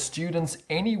 so that students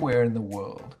anywhere in the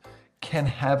world can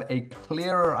have a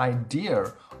clearer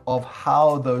idea of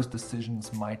how those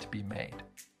decisions might be made.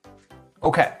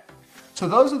 Okay, so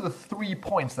those are the 3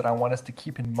 points that I want us to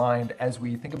keep in mind as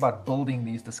we think about building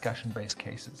these discussion-based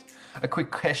cases. A quick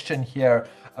question here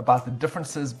about the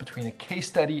differences between a case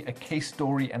study, a case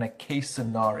story, and a case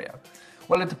scenario.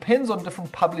 Well, it depends on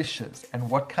different publishers and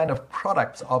what kind of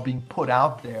products are being put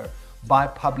out there by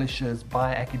publishers,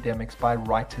 by academics, by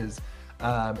writers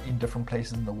in different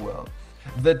places in the world.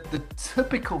 The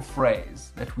typical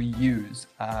phrase that we use,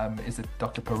 is it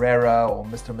Dr. Pereira or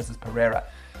Mr. and Mrs. Pereira?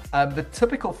 The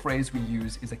typical phrase we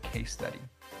use is a case study.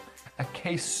 A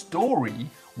case story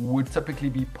would typically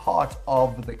be part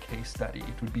of the case study.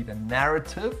 It would be the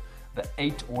narrative, the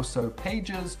 8 or so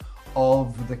pages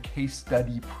of the case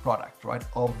study product, right,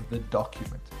 of the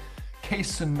document.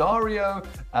 Case scenario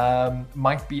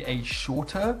might be a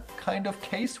shorter kind of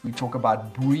case. We talk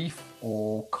about brief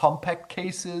or compact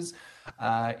cases.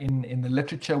 In the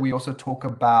literature, we also talk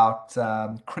about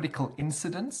critical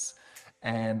incidents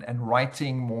and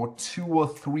writing more 2 or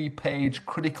 3 page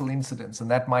critical incidents. And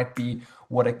that might be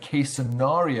what a case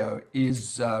scenario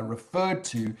is referred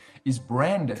to, is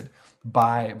branded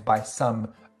by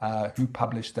some who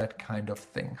publish that kind of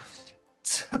thing.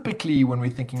 Typically, when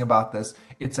we're thinking about this,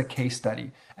 it's a case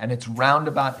study, and it's round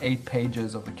about 8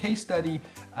 pages of the case study,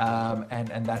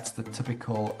 and that's the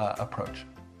typical approach.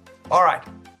 All right.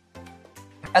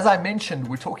 As I mentioned,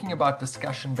 we're talking about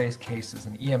discussion-based cases,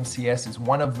 and EMCS is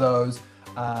one of those,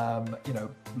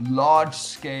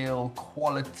 large-scale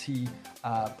quality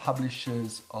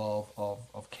publishers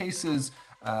of cases.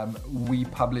 We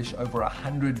publish over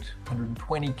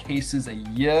 120 cases a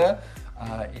year,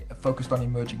 focused on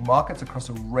emerging markets across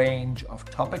a range of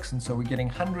topics. And so we're getting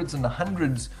hundreds and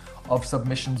hundreds of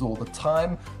submissions all the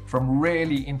time from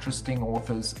really interesting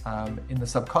authors in the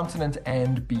subcontinent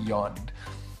and beyond.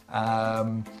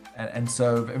 And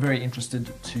so very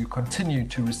interested to continue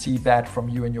to receive that from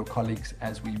you and your colleagues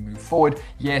as we move forward.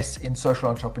 Yes, in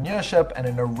social entrepreneurship and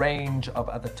in a range of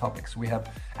other topics. We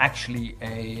have actually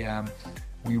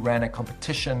we ran a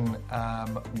competition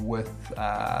with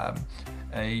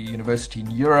a university in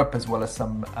Europe, as well as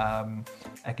some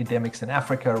academics in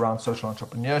Africa around social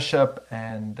entrepreneurship,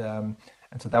 and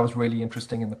so that was really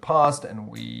interesting in the past. And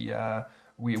we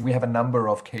have a number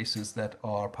of cases that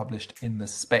are published in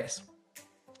this space.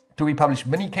 Do we publish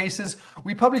mini cases?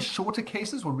 We publish shorter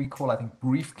cases, what we call, I think,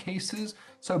 brief cases.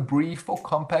 So brief or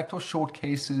compact or short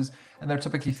cases, and they're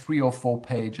typically 3 or 4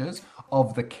 pages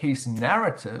of the case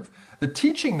narrative. The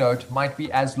teaching note might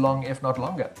be as long, if not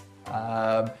longer,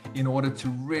 in order to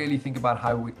really think about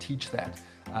how we teach that.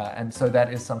 And so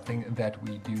that is something that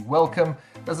we do welcome.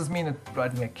 Does this mean that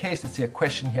writing a case? Let's see a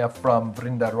question here from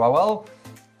Vrinda Rawal.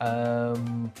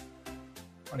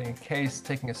 Writing a case,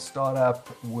 taking a startup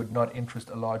would not interest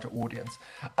a larger audience.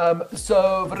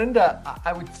 So Vrinda,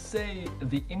 I would say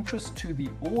the interest to the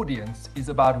audience is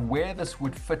about where this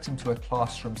would fit into a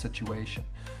classroom situation.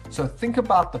 So think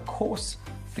about the course,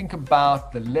 think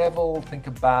about the level, think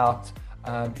about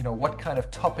what kind of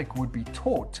topic would be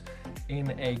taught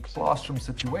in a classroom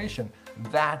situation.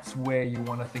 That's where you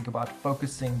want to think about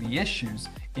focusing the issues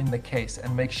in the case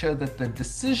and make sure that the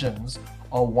decisions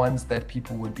are ones that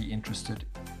people would be interested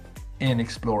in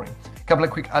exploring. A couple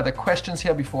of quick other questions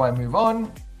here before I move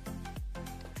on.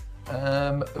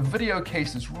 Video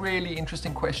cases, really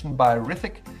interesting question by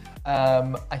Rithik.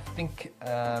 I think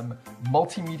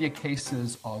multimedia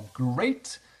cases are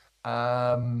great.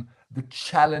 The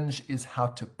challenge is how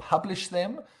to publish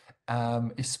them,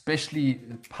 especially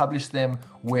publish them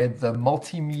where the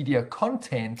multimedia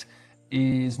content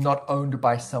is not owned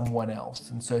by someone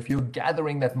else. And so if you're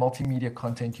gathering that multimedia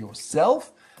content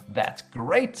yourself, that's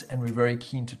great. And we're very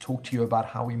keen to talk to you about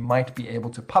how we might be able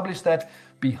to publish that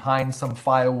behind some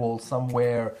firewall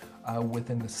somewhere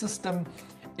within the system.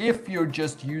 If you're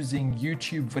just using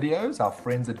YouTube videos, our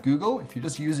friends at Google, if you're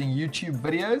just using YouTube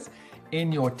videos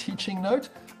in your teaching note,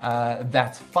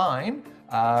 that's fine.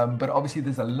 But obviously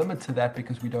there's a limit to that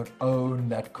because we don't own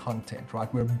that content,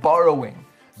 right? We're borrowing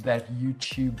that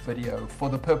YouTube video for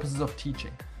the purposes of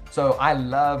teaching. So I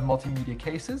love multimedia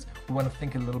cases. We want to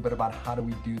think a little bit about how do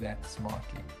we do that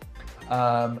smartly.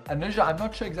 Anuja, I'm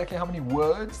not sure exactly how many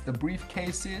words the brief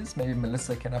case is. Maybe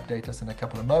Melissa can update us in a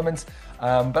couple of moments.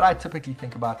 But I typically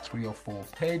think about 3 or 4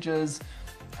 pages.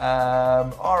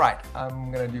 All right,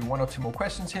 I'm going to do 1 or 2 more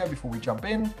questions here before we jump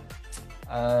in.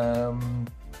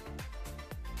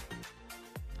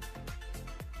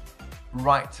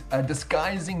 Right,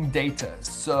 disguising data.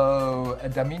 So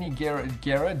Damini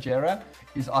Gera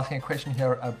is asking a question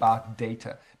here about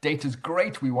data. Data is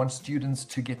great. We want students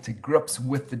to get to grips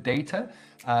with the data,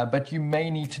 but you may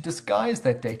need to disguise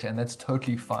that data, and that's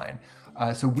totally fine.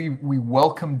 So we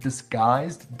welcome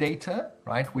disguised data,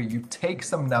 right? Where you take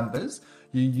some numbers,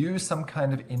 you use some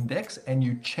kind of index, and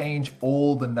you change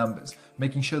all the numbers,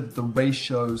 making sure that the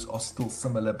ratios are still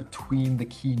similar between the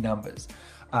key numbers.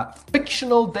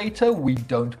 Fictional data, we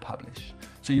don't publish.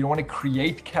 So you don't want to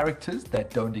create characters that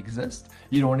don't exist.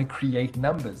 You don't want to create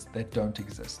numbers that don't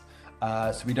exist.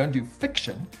 So we don't do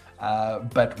fiction,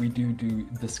 but we do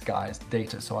disguised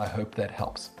data. So I hope that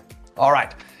helps. All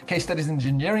right, case studies,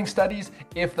 engineering studies.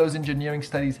 If those engineering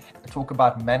studies talk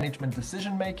about management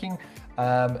decision-making,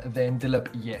 then Dilip,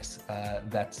 yes,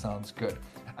 that sounds good.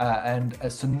 And a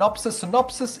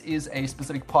synopsis is a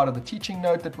specific part of the teaching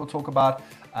note that we'll talk about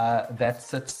that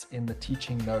sits in the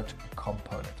teaching note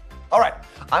component. All right,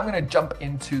 I'm going to jump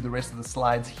into the rest of the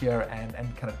slides here and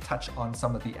kind of touch on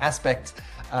some of the aspects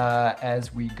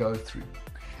as we go through.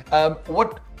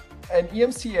 What an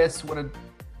EMCS, what a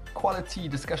quality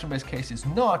discussion-based case is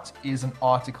not, is an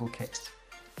article case.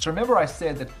 So remember I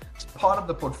said that part of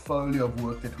the portfolio of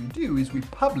work that we do is we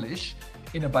publish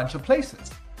in a bunch of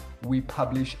places. We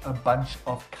publish a bunch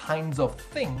of kinds of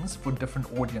things for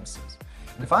different audiences.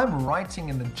 And if I'm writing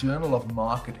in the Journal of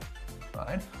Marketing,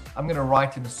 right, I'm going to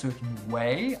write in a certain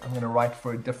way. I'm going to write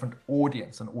for a different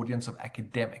audience, an audience of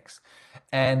academics.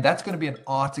 And that's going to be an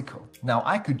article. Now,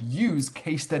 I could use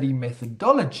case study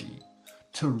methodology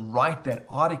to write that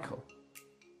article,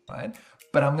 right?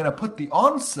 But I'm going to put the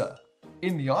answer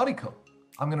in the article.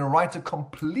 I'm going to write a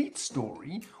complete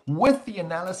story with the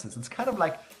analysis. It's kind of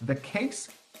like the case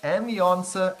and the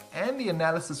answer and the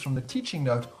analysis from the teaching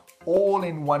note all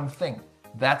in one thing.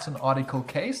 That's an article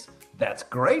case. That's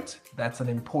great. That's an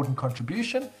important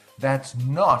contribution. That's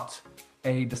not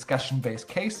a discussion-based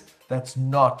case. That's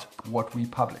not what we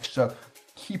publish. So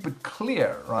keep it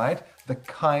clear, right? The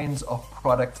kinds of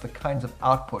products, the kinds of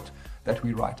output that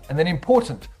we write. And then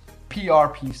important, PR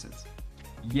pieces.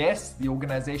 Yes, the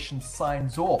organization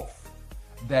signs off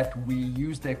that we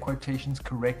use their quotations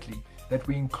correctly, that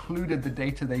we included the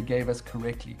data they gave us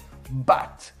correctly,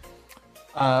 but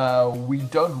we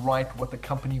don't write what the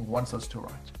company wants us to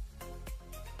write.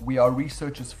 We are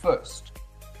researchers first.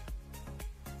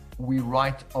 We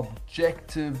write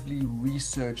objectively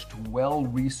researched,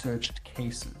 well-researched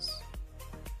cases.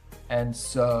 And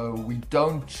so we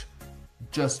don't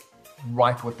just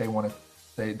write what they want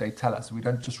to, they tell us. We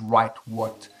don't just write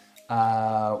what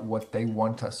they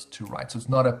want us to write. So it's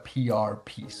not a PR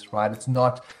piece, right? It's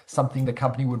not something the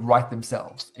company would write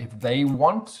themselves. If they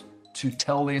want to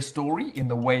tell their story in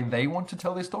the way they want to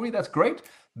tell their story, that's great.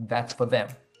 That's for them.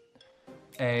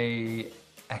 A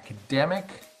academic,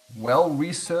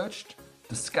 well-researched,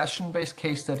 discussion-based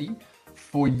case study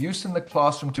for use in the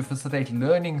classroom to facilitate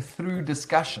learning through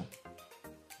discussion.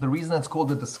 The reason it's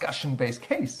called a discussion-based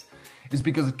case is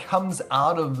because it comes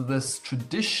out of this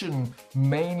tradition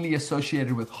mainly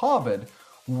associated with Harvard,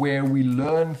 where we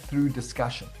learn through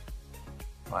discussion,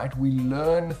 right? We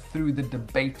learn through the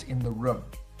debate in the room.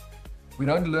 We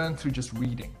don't learn through just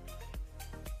reading.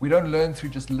 We don't learn through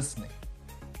just listening.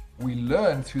 We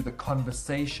learn through the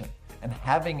conversation and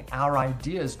having our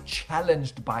ideas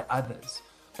challenged by others,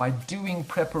 by doing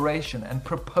preparation and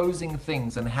proposing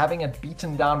things and having it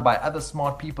beaten down by other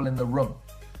smart people in the room.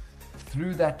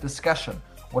 Through that discussion,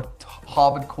 what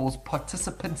Harvard calls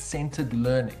participant-centered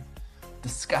learning,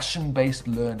 discussion-based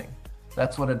learning.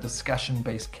 That's what a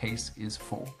discussion-based case is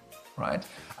for, right?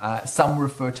 Some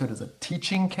refer to it as a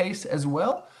teaching case as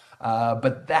well,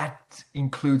 but that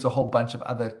includes a whole bunch of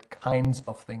other kinds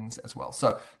of things as well.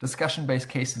 So discussion-based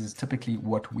cases is typically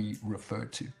what we refer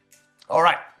to. All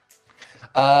right.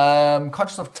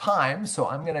 Conscious of time, so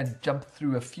I'm going to jump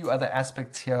through a few other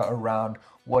aspects here around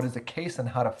what is a case and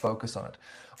how to focus on it.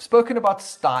 I've spoken about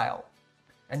style,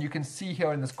 and you can see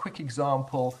here in this quick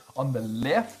example on the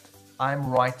left, I'm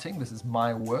writing, this is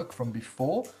my work from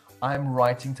before, I'm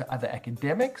writing to other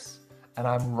academics, and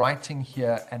I'm writing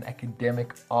here an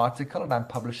academic article, and I'm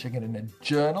publishing it in a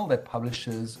journal that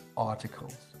publishes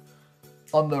articles.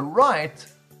 On the right,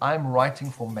 I'm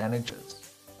writing for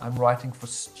managers. I'm writing for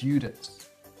students.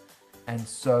 And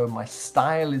so my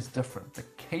style is different. The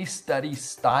case study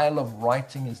style of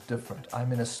writing is different.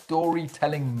 I'm in a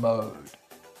storytelling mode,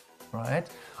 right?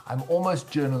 I'm almost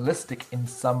journalistic in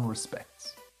some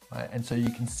respects, right? And so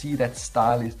you can see that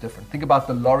style is different. Think about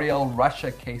the L'Oreal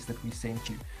Russia case that we sent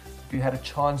you. If you had a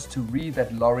chance to read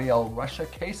that L'Oreal Russia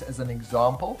case as an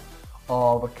example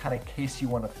of a kind of case you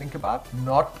want to think about,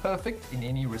 not perfect in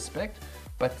any respect,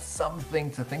 but something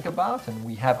to think about, and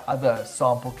we have other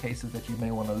sample cases that you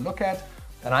may want to look at.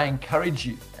 And I encourage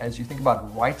you, as you think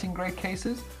about writing great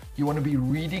cases, you want to be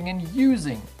reading and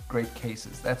using great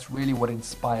cases. That's really what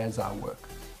inspires our work.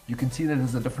 You can see that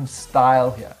there's a different style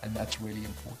here, and that's really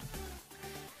important.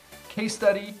 Case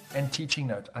study and teaching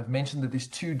note. I've mentioned that there's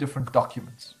two different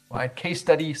documents, right? Case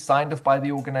study signed off by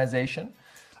the organization,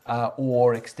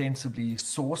 or extensively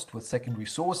sourced with secondary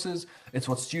sources. It's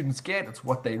what students get, it's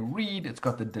what they read, it's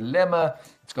got the dilemma,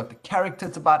 it's got the character,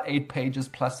 it's about 8 pages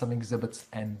plus some exhibits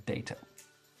and data.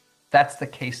 That's the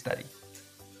case study,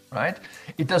 right?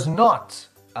 It does not,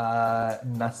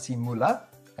 Nasimula,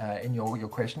 in your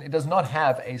question, it does not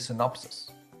have a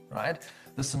synopsis, right?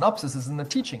 The synopsis is in the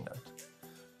teaching note.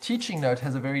 Teaching note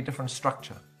has a very different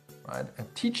structure, right? A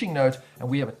teaching note, and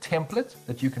we have a template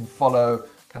that you can follow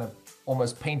kind of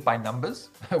almost paint by numbers.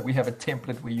 We have a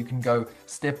template where you can go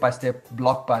step by step,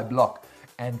 block by block,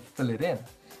 and fill it in.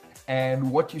 And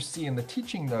what you see in the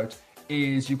teaching note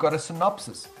is you've got a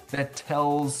synopsis that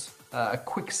tells a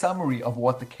quick summary of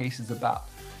what the case is about.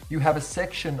 You have a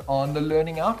section on the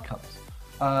learning outcomes,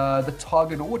 the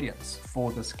target audience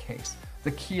for this case,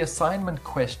 the key assignment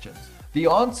questions, the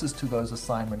answers to those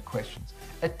assignment questions,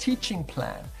 a teaching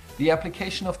plan, the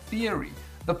application of theory,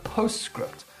 the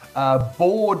postscript,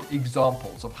 board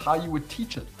examples of how you would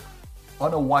teach it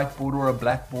on a whiteboard or a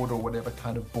blackboard or whatever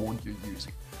kind of board you're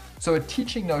using. So a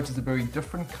teaching note is a very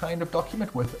different kind of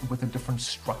document with a different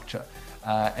structure.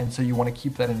 And so you want to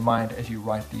keep that in mind as you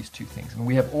write these two things. And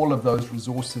we have all of those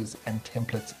resources and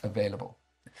templates available.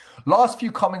 Last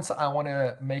few comments I want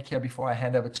to make here before I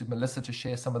hand over to Melissa to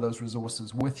share some of those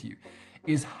resources with you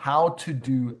is how to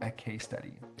do a case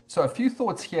study. So a few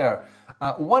thoughts here.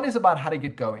 One is about how to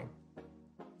get going.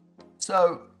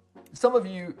 So some of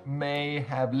you may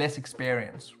have less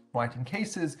experience writing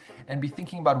cases and be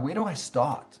thinking about, where do I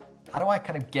start? How do I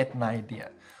kind of get an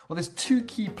idea? Well, there's two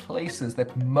key places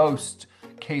that most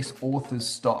case authors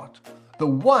start. The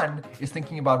one is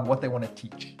thinking about what they want to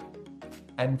teach.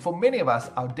 And for many of us,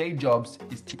 our day jobs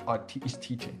is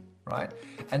teaching, right?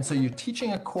 And so you're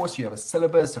teaching a course, you have a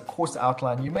syllabus, a course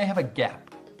outline, you may have a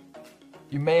gap.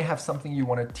 You may have something you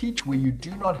want to teach where you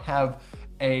do not have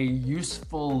a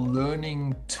useful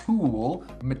learning tool,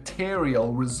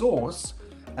 material, resource,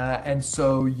 and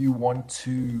so you want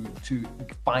to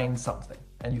find something.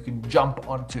 And you can jump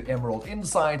onto Emerald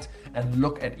Insight and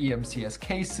look at EMCS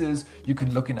cases. You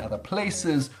can look in other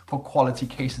places for quality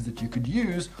cases that you could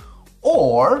use,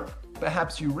 or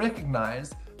perhaps you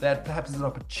recognize that perhaps there's an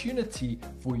opportunity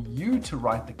for you to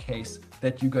write the case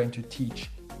that you're going to teach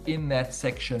in that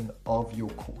section of your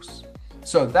course.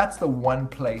 So that's the one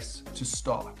place to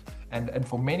start. And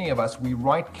for many of us, we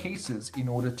write cases in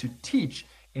order to teach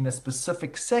in a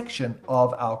specific section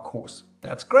of our course.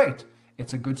 That's great.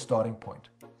 It's a good starting point.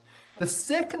 The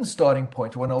second starting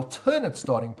point, or an alternate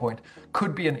starting point,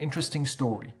 could be an interesting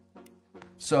story.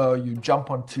 So you jump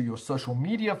onto your social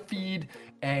media feed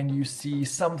and you see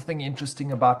something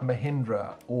interesting about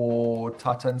Mahindra or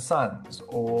Tata & Sons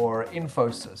or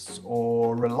Infosys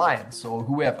or Reliance or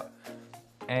whoever.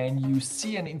 And you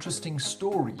see an interesting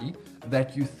story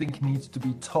that you think needs to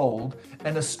be told,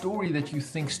 and a story that you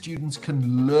think students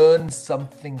can learn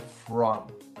something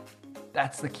from.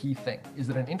 That's the key thing. Is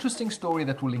it an interesting story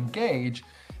that will engage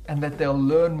and that they'll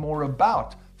learn more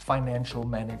about financial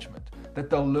management, that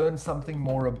they'll learn something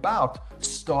more about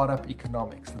startup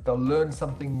economics, that they'll learn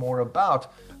something more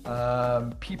about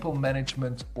people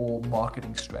management or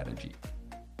marketing strategy.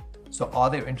 So are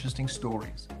there interesting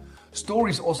stories?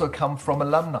 Stories also come from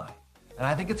alumni. And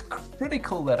I think it's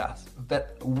critical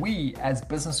that we as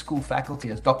business school faculty,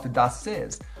 as Dr. Das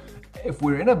says, if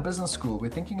we're in a business school, we're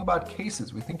thinking about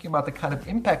cases, we're thinking about the kind of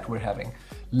impact we're having,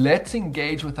 let's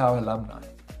engage with our alumni.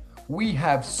 We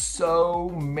have so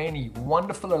many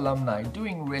wonderful alumni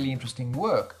doing really interesting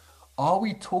work. Are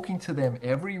we talking to them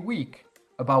every week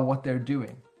about what they're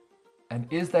doing?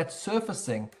 And is that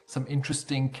surfacing some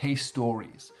interesting case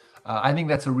stories? I think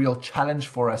that's a real challenge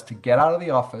for us to get out of the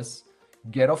office,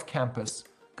 get off campus,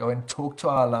 go and talk to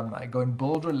our alumni, go and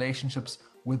build relationships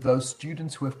with those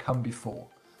students who have come before.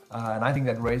 And I think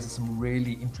that raises some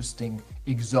really interesting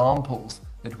examples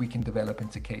that we can develop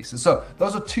into cases. So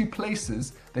those are two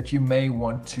places that you may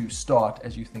want to start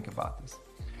as you think about this.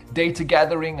 Data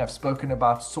gathering, I've spoken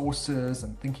about sources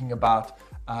and thinking about,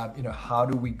 how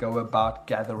do we go about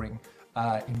gathering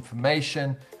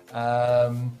information.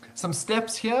 Some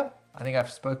steps here. I think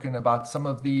I've spoken about some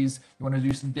of these. You want to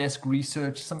do some desk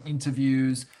research, some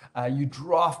interviews, you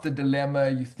draft the dilemma,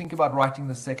 you think about writing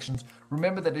the sections.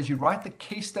 Remember that as you write the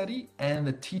case study and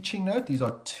the teaching note, these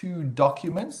are two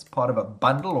documents, part of a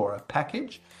bundle or a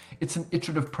package. It's an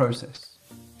iterative process.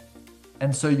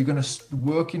 And so you're going to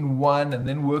work in one and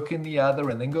then work in the other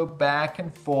and then go back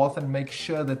and forth and make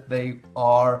sure that they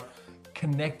are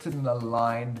connected and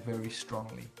aligned very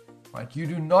strongly, right? You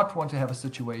do not want to have a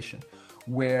situation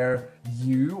where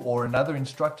you or another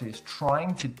instructor is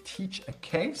trying to teach a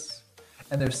case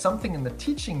and there's something in the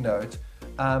teaching note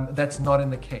that's not in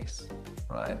the case,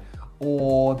 right?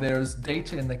 Or there's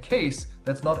data in the case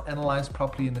that's not analyzed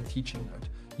properly in the teaching note.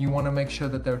 You want to make sure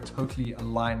that they're totally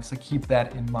aligned. So keep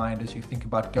that in mind as you think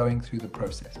about going through the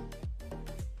process.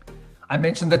 I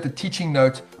mentioned that the teaching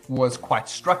note was quite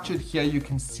structured. Here you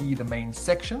can see the main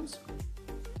sections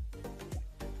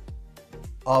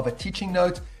of a teaching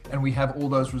note, and we have all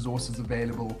those resources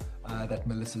available that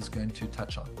Melissa's going to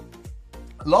touch on.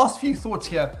 Last few thoughts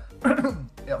here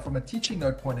from a teaching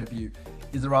note point of view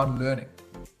is around learning.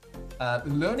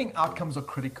 Learning outcomes are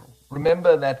critical.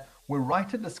 Remember that we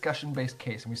write a discussion-based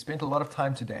case, and we spent a lot of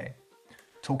time today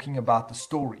talking about the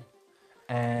story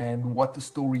and what the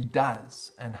story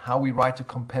does and how we write a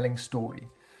compelling story.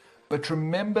 But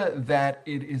remember that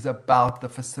it is about the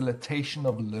facilitation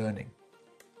of learning.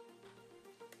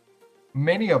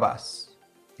 Many of us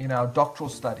in our doctoral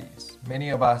studies, many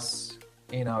of us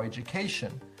in our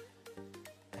education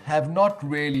have not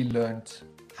really learned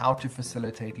how to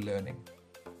facilitate learning.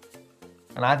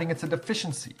 And I think it's a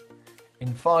deficiency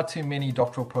in far too many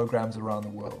doctoral programs around the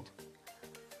world.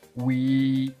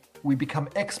 We become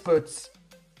experts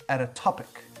at a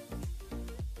topic,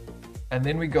 and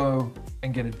then we go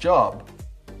and get a job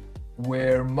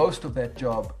where most of that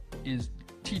job is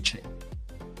teaching.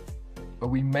 But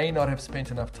we may not have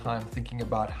spent enough time thinking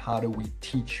about how do we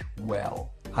teach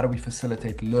well? How do we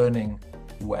facilitate learning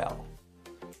well?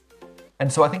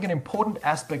 And so I think an important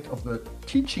aspect of the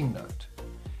teaching note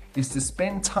is to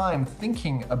spend time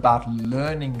thinking about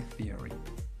learning theory.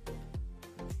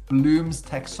 Bloom's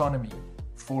taxonomy,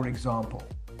 for example,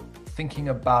 thinking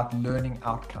about learning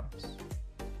outcomes,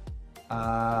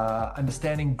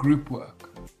 understanding group work,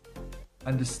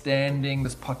 understanding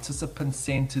this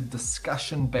participant-centered,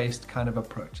 discussion-based kind of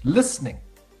approach, listening,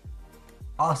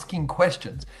 asking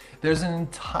questions. There's an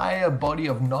entire body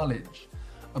of knowledge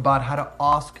about how to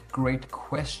ask great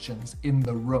questions in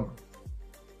the room,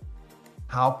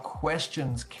 how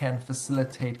questions can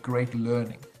facilitate great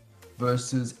learning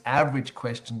versus average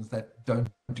questions that don't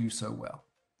do so well.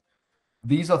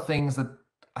 These are things that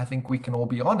I think we can all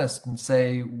be honest and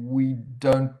say we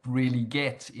don't really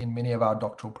get in many of our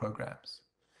doctoral programs.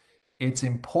 It's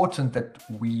important that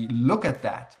we look at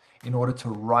that in order to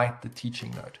write the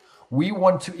teaching note. We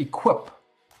want to equip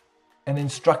an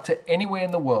instructor anywhere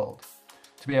in the world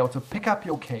to be able to pick up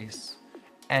your case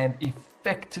and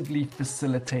effectively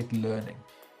facilitate learning.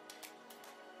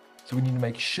 So we need to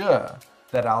make sure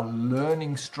that our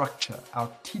learning structure, our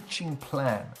teaching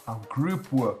plan, our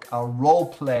group work, our role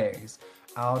plays,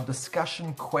 our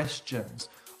discussion questions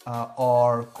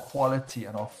are quality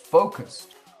and are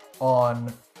focused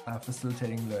on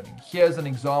facilitating learning. Here's an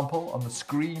example on the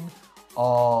screen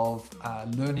of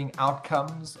learning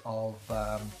outcomes of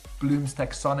Bloom's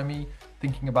taxonomy,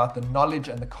 thinking about the knowledge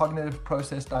and the cognitive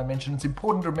process dimension. It's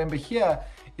important to remember here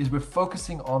is we're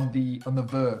focusing on the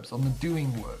verbs, on the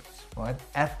doing words, right?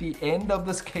 At the end of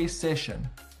this case session,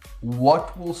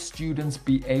 what will students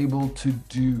be able to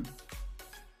do?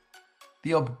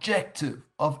 The objective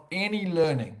of any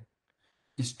learning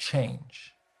is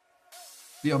change.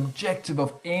 The objective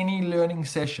of any learning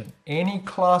session, any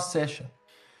class session,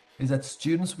 is that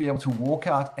students will be able to walk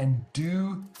out and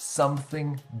do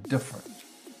something different.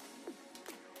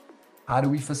 How do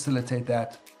we facilitate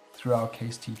that? Through our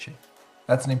case teaching.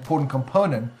 That's an important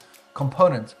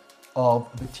component of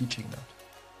the teaching note.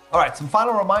 All right, some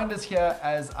final reminders here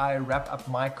as I wrap up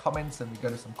my comments and we go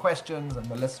to some questions and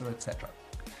Melissa, etc.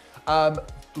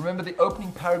 Remember, the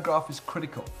opening paragraph is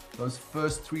critical. Those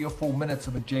first 3 or 4 minutes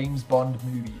of a James Bond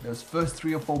movie, those first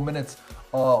 3 or 4 minutes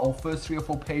or first 3 or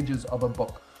 4 pages of a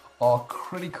book are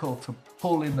critical to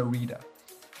pull in the reader.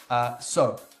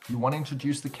 So you want to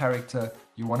introduce the character,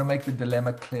 you want to make the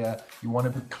dilemma clear, you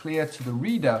want to be clear to the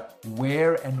reader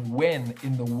where and when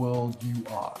in the world you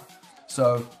are.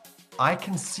 So I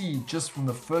can see just from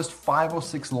the first 5 or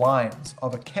 6 lines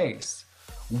of a case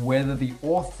whether the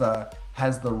author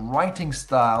has the writing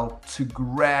style to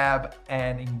grab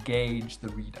and engage the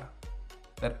reader.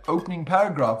 That opening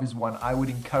paragraph is one I would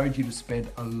encourage you to spend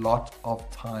a lot of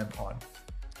time on.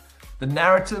 The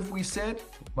narrative, we said,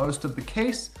 most of the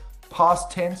case,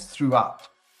 past tense throughout,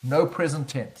 no present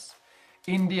tense.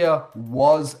 India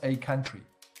was a country.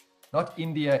 Not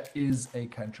India is a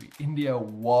country. India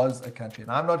was a country.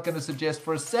 And I'm not going to suggest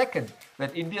for a second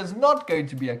that India is not going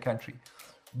to be a country.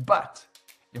 But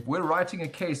if we're writing a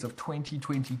case of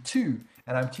 2022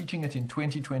 and I'm teaching it in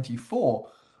 2024,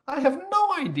 I have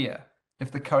no idea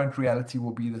if the current reality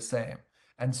will be the same.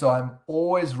 And so I'm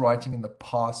always writing in the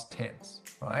past tense,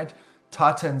 right?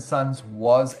 Tata and Sons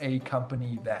was a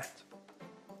company that.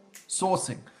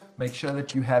 Sourcing. Make sure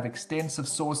that you have extensive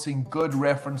sourcing, good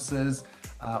references.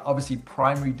 Obviously,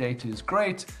 primary data is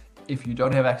great. If you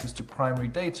don't have access to primary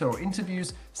data or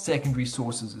interviews, secondary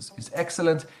sources is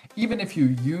excellent. Even if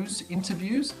you use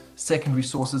interviews, secondary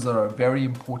sources are a very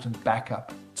important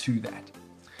backup to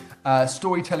that.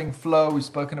 Storytelling flow, we've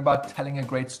spoken about telling a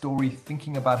great story,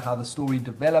 thinking about how the story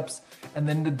develops, and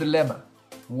then the dilemma.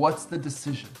 What's the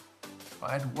decision,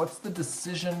 right? What's the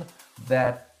decision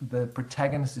that the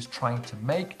protagonist is trying to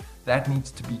make? That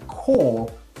needs to be core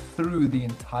through the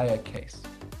entire case.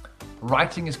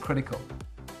 Writing is critical.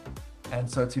 And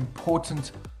so it's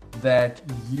important that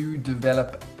you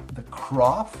develop the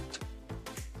craft,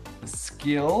 the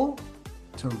skill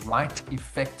to write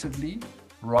effectively,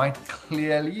 write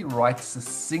clearly, write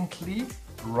succinctly,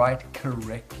 write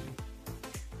correctly.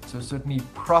 So certainly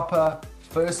proper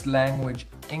first language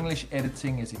English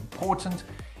editing is important.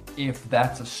 If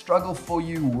that's a struggle for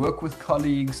you, work with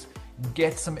colleagues,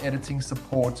 get some editing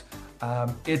support.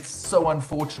 It's so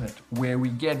unfortunate where we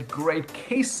get great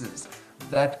cases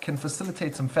that can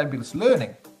facilitate some fabulous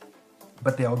learning,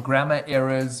 but there are grammar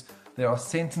errors, there are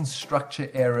sentence structure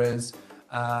errors.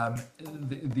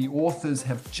 The authors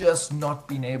have just not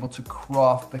been able to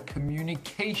craft the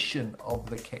communication of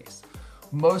the case.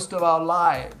 Most of our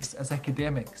lives as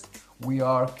academics, we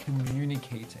are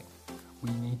communicating.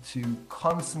 We need to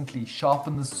constantly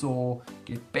sharpen the saw,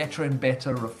 get better and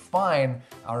better, refine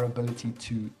our ability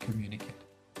to communicate.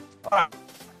 All right.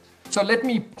 So let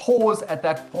me pause at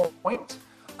that point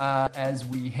as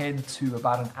we head to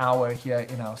about an hour here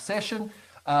in our session.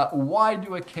 Why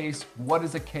do a case? What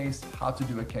is a case? How to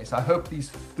do a case? I hope these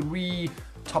 3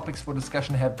 topics for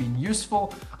discussion have been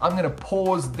useful. I'm going to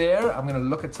pause there. I'm going to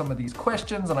look at some of these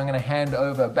questions and I'm going to hand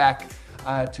over back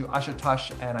to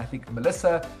Ashutosh and I think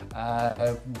Melissa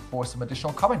for some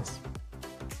additional comments.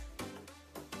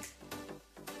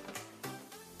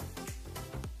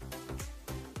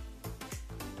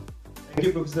 Thank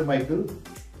you, Professor Michael.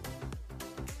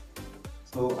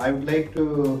 So I would like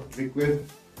to request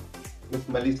Ms.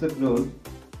 Melissa Close.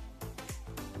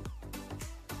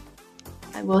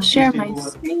 I will share my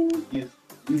screen. Yes,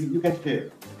 you can share.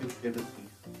 You can share the screen.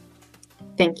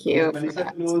 Thank you. Melissa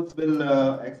Close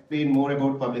will explain more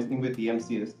about publishing with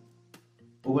EMCS.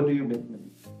 Over to you, Ms.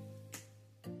 Melissa.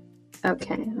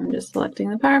 Okay, I'm just selecting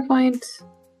the PowerPoint.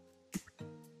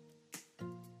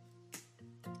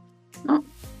 Oh,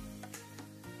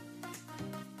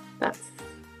 that's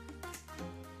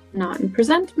not in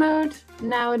present mode.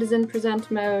 Now it is in present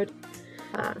mode.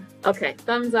 Okay,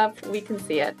 thumbs up, we can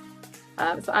see it.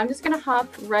 So I'm just going to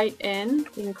hop right in,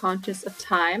 being conscious of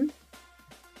time.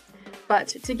 But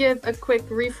to give a quick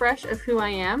refresh of who I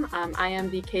am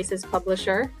the cases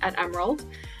publisher at Emerald.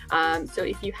 So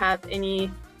if you have any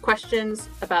questions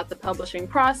about the publishing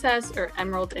process or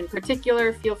Emerald in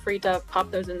particular, feel free to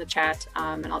pop those in the chat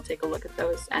and I'll take a look at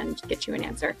those and get you an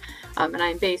answer. And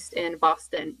I'm based in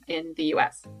Boston in the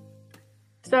US.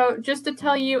 So just to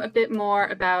tell you a bit more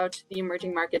about the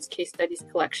Emerging Markets Case Studies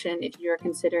collection, if you're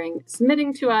considering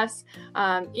submitting to us,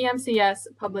 EMCS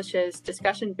publishes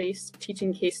discussion-based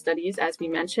teaching case studies, as we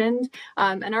mentioned,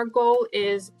 and our goal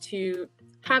is to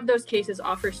have those cases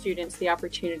offer students the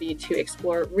opportunity to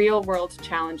explore real-world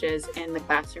challenges in the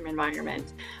classroom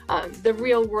environment. The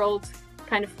real-world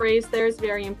kind of phrase there is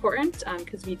very important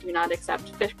because we do not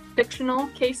accept fictional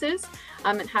cases.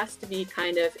 It has to be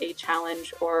kind of a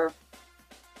challenge or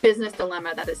business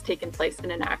dilemma that has taken place in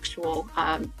an actual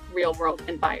real-world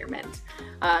environment.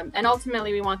 And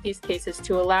ultimately, we want these cases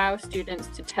to allow students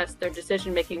to test their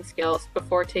decision-making skills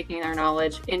before taking their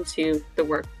knowledge into the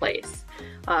workplace.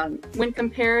 When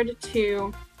compared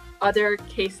to other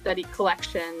case study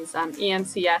collections,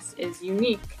 EMCS is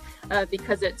unique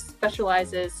because it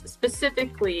specializes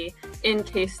specifically in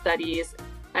case studies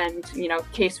and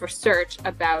case research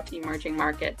about emerging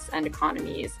markets and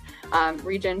economies,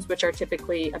 regions which are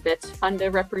typically a bit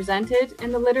underrepresented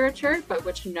in the literature, but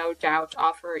which no doubt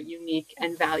offer unique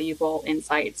and valuable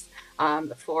insights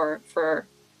for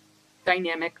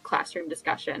dynamic classroom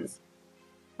discussions.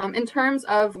 In terms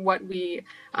of what we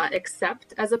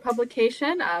accept as a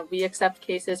publication, we accept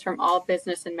cases from all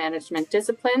business and management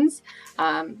disciplines.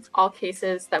 All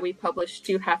cases that we publish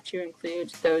do have to include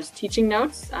those teaching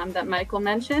notes that Michael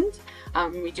mentioned.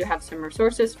 We do have some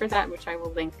resources for that, which I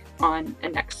will link on the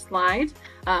next slide.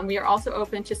 We are also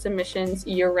open to submissions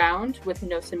year-round with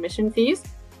no submission fees.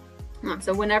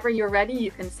 So whenever you're ready, you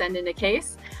can send in a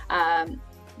case.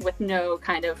 With no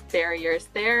kind of barriers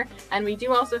there. And we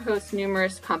do also host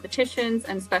numerous competitions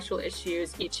and special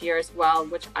issues each year as well,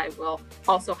 which I will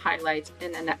also highlight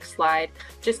in the next slide,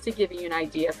 just to give you an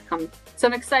idea of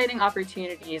some exciting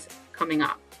opportunities coming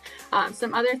up.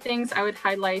 Some other things I would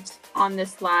highlight on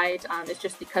this slide is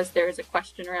just because there is a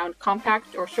question around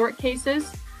compact or short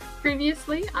cases.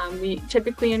 Previously, we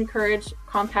typically encourage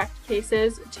compact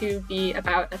cases to be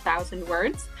about 1,000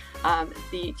 words.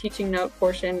 The teaching note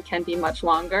portion can be much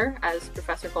longer, as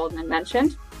Professor Goldman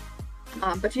mentioned,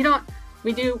 but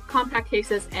we do compact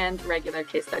cases and regular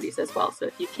case studies as well. So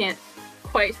if you can't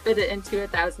quite fit it into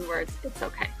 1,000 words, it's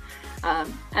okay.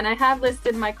 And I have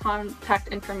listed my contact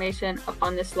information up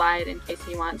on this slide in case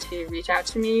you want to reach out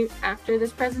to me after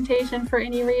this presentation for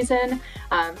any reason.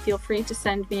 Feel free to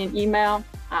send me an email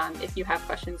if you have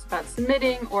questions about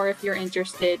submitting, or if you're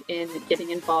interested in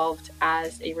getting involved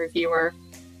as a reviewer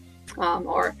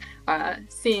or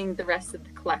seeing the rest of the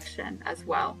collection as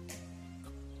well.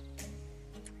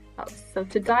 So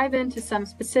to dive into some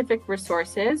specific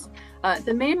resources,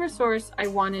 the main resource I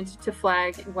wanted to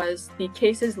flag was the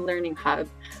Cases Learning Hub.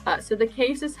 So the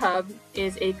Cases Hub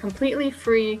is a completely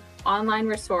free online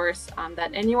resource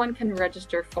that anyone can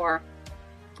register for,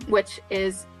 which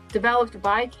is developed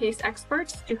by case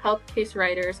experts to help case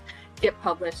writers get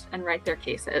published and write their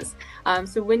cases.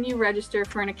 So when you register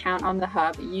for an account on the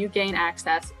Hub, you gain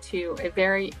access to a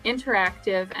very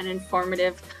interactive and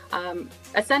informative,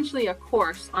 essentially a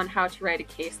course on how to write a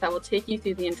case that will take you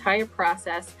through the entire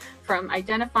process from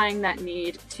identifying that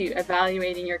need to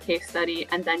evaluating your case study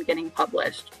and then getting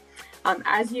published.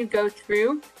 As you go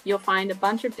through, you'll find a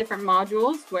bunch of different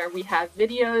modules where we have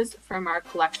videos from our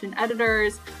collection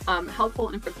editors, helpful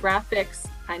infographics,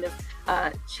 kind of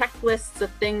checklists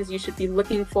of things you should be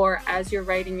looking for as you're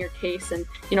writing your case, and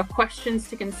questions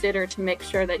to consider to make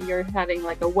sure that you're having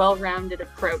like a well-rounded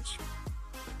approach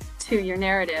to your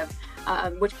narrative,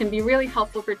 which can be really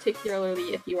helpful,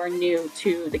 particularly if you are new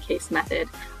to the case method,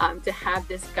 to have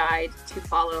this guide to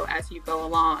follow as you go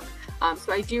along.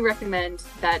 So I do recommend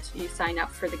that you sign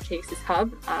up for the Cases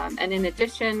Hub. And in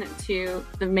addition to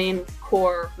the main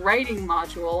core writing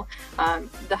module,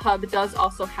 the Hub does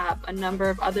also have a number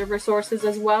of other resources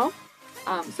as well.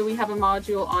 So we have a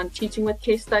module on teaching with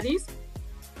case studies.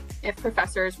 If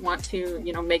professors want to,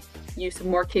 make use of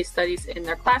more case studies in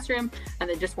their classroom, and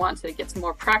they just want to get some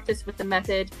more practice with the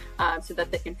method so that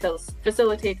they can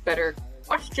facilitate better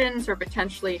questions, or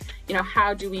potentially,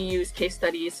 how do we use case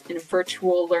studies in a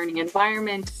virtual learning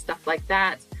environment, stuff like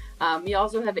that. We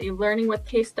also have a Learning with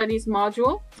Case Studies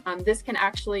module. This can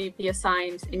actually be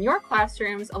assigned in your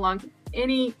classrooms along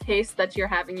any case that you're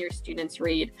having your students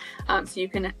read. So you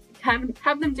can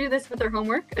have them do this with their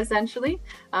homework, essentially.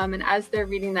 And as they're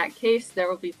reading that case, there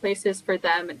will be places for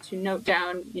them to note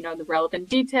down, the relevant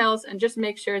details, and just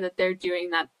make sure that they're doing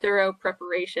that thorough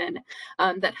preparation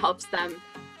that helps them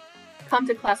come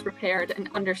to class prepared and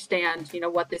understand,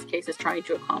 what this case is trying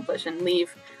to accomplish, and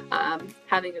leave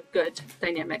having a good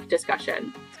dynamic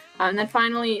discussion. And then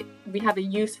finally, we have a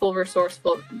useful resources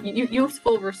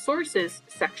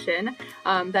section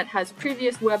that has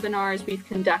previous webinars we've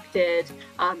conducted.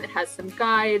 It has some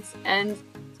guides, and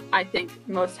I think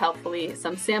most helpfully,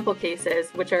 some sample cases,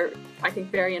 which are, I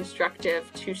think, very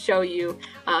instructive to show you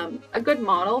a good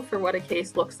model for what a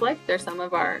case looks like. There's some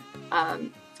of our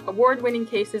award-winning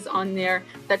cases on there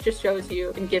that just shows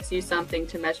you and gives you something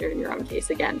to measure your own case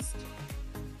against.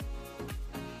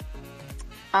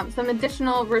 Some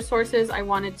additional resources I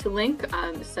wanted to link,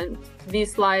 since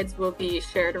these slides will be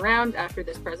shared around after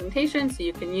this presentation, so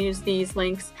you can use these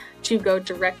links to go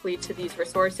directly to these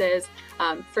resources.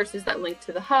 First is that link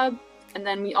to the hub, and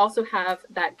then we also have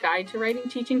that guide to writing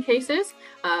teaching cases,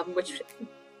 which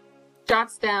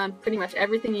jots down pretty much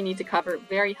everything you need to cover,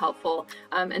 very helpful.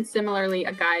 And similarly,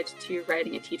 a guide to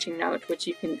writing a teaching note, which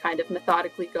you can kind of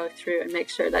methodically go through and make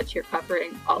sure that you're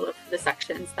covering all of the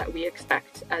sections that we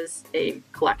expect as a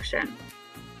collection.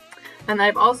 And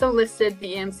I've also listed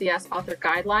the EMCS author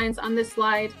guidelines on this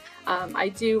slide. I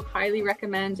do highly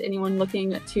recommend anyone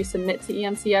looking to submit to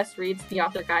EMCS reads the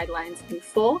author guidelines in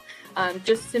full,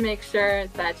 just to make sure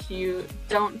that you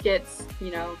don't get,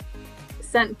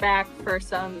 sent back for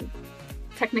some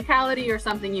technicality or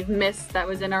something you've missed that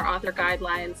was in our author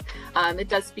guidelines. It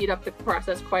does speed up the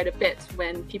process quite a bit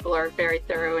when people are very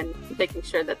thorough and making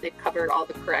sure that they've covered all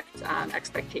the correct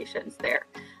expectations there.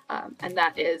 And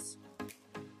that is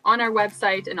on our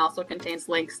website and also contains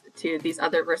links to these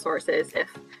other resources if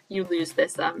you lose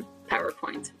this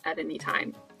PowerPoint at any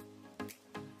time.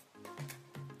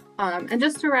 And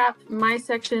just to wrap my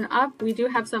section up, we do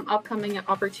have some upcoming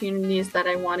opportunities that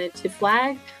I wanted to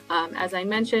flag. As I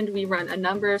mentioned, we run a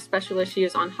number of special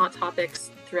issues on hot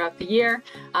topics throughout the year,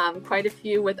 quite a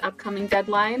few with upcoming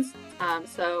deadlines.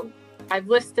 So I've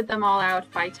listed them all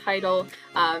out by title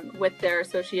with their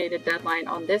associated deadline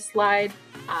on this slide.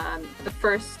 The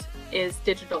first is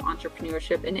digital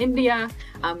entrepreneurship in India.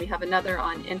 We have another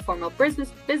on informal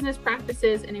business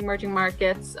practices in emerging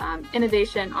markets,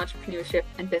 innovation, entrepreneurship,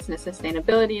 and business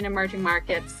sustainability in emerging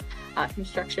markets,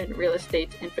 construction, real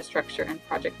estate, infrastructure, and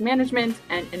project management,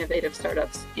 and innovative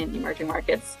startups in emerging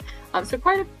markets. So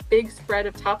quite a big spread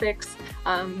of topics.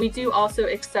 We do also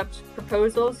accept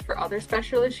proposals for other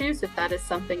special issues. If that is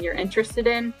something you're interested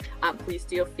in, please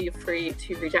do feel free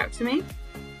to reach out to me.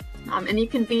 And you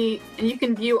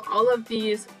can view all of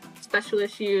these special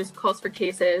issues, calls for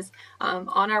cases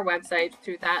on our website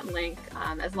through that link.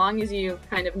 As long as you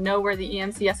kind of know where the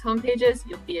EMCS homepage is,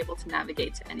 you'll be able to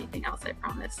navigate to anything else, I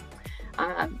promise.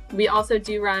 We also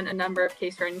do run a number of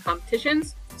case writing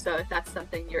competitions. So if that's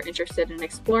something you're interested in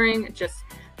exploring, just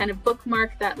kind of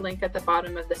bookmark that link at the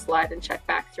bottom of the slide and check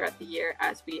back throughout the year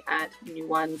as we add new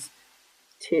ones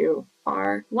to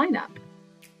our lineup.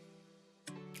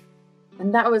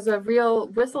 And that was a real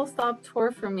whistle-stop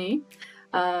tour for me.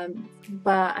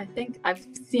 But I think I've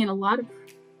seen a lot of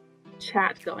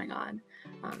chat going on.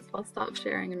 So I'll stop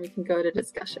sharing and we can go to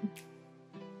discussion.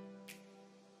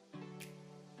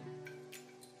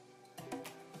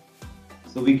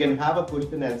 So we can have a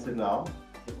question and answer now.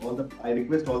 I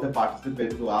request all the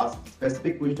participants to ask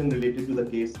specific question related to the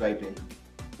case writing.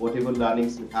 Whatever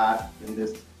learnings you had in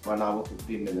this 1 hour,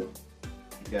 15 minutes,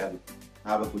 you can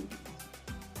have a question.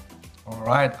 All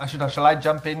right, Ashutosh, shall I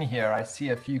jump in here? I see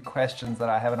a few questions that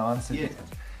I haven't answered yet.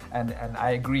 And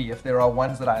I agree, if there are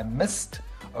ones that I missed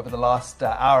over the last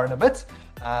hour and a bit,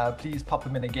 please pop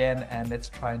them in again and let's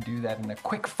try and do that in a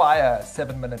quick fire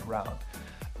 7-minute round.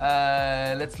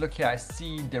 Let's look here. I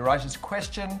see Diraj's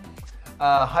question.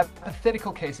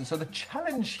 Hypothetical cases. So the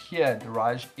challenge here,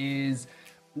 Diraj, is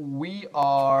we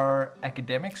are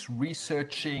academics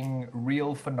researching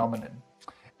real phenomenon.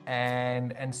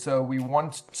 And so we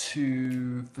want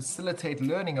to facilitate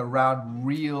learning around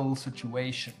real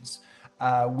situations.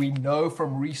 We know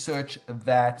from research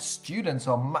that students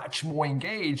are much more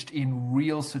engaged in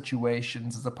real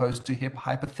situations as opposed to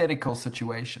hypothetical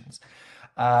situations.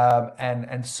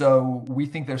 And so we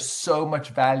think there's so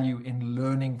much value in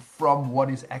learning from what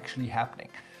is actually happening.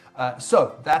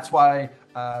 So that's why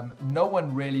no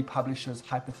one really publishes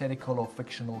hypothetical or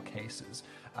fictional cases.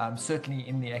 Certainly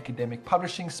in the academic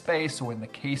publishing space or in the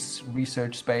case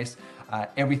research space,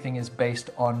 everything is based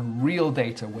on real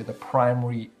data, whether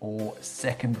primary or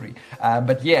secondary.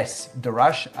 But yes,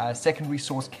 Darash, secondary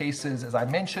source cases, as I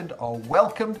mentioned, are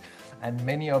welcomed, and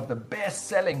many of the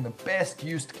best-selling, the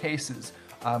best-used cases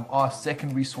are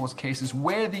secondary source cases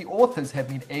where the authors have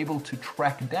been able to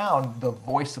track down the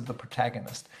voice of the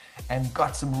protagonist and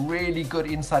got some really good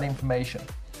inside information.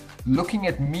 Looking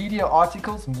at media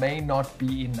articles may not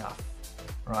be enough,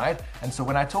 right? And so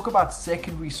when I talk about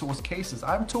secondary source cases,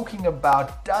 I'm talking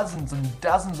about dozens and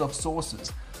dozens of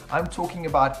sources. I'm talking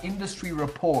about industry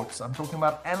reports. I'm talking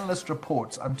about analyst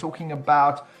reports. I'm talking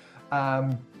about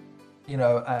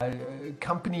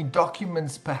company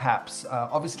documents, perhaps,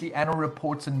 obviously annual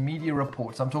reports and media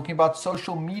reports. I'm talking about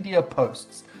social media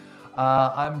posts.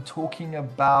 I'm talking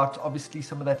about obviously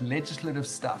some of that legislative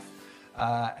stuff.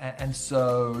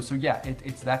 So yeah,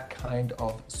 it's that kind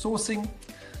of sourcing.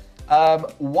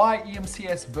 Why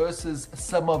EMCS versus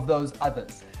some of those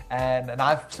others? And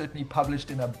I've certainly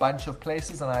published in a bunch of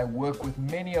places, and I work with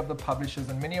many of the publishers,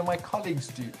 and many of my colleagues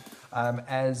do.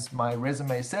 As my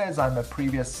resume says, I'm a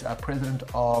previous president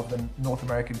of the North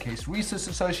American Case Research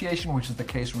Association, which is the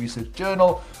case research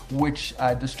journal, which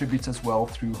distributes as well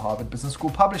through Harvard Business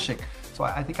School Publishing. So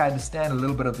I think I understand a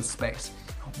little bit of the space.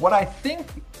 What I think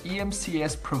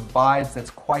EMCS provides that's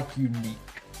quite unique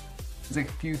is a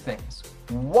few things.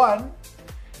 One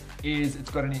is it's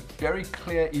got a very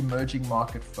clear emerging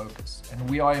market focus, and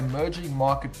we are emerging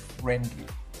market friendly,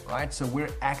 right? So we're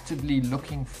actively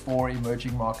looking for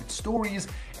emerging market stories,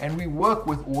 and we work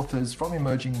with authors from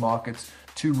emerging markets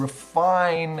to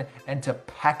refine and to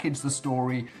package the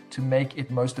story to make it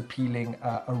most appealing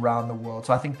around the world.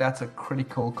 So I think that's a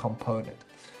critical component.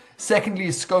 Secondly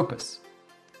is Scopus,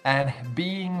 and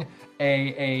being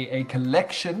a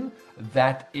collection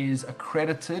that is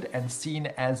accredited and seen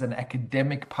as an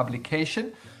academic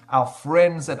publication. Our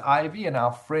friends at Ivy and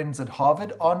our friends at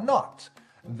Harvard are not.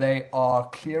 They are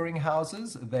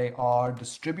clearinghouses, they are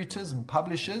distributors and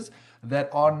publishers that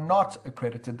are not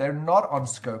accredited. They're not on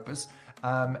Scopus.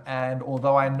 And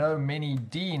although I know many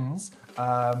deans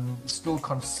still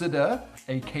consider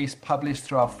a case published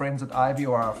through our friends at Ivy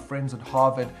or our friends at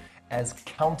Harvard as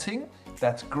counting,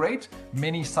 that's great.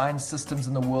 Many science systems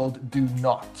in the world do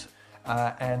not.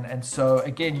 And so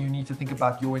again, you need to think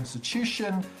about your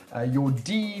institution, your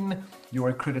dean,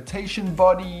 your accreditation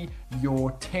body,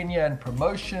 your tenure and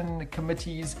promotion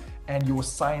committees, and your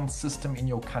science system in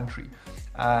your country.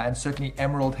 And certainly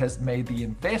Emerald has made the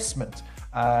investment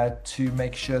to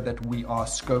make sure that we are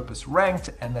Scopus ranked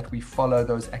and that we follow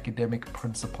those academic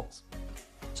principles.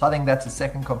 So I think that's the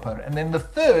second component. And then the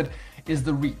third is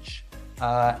the reach.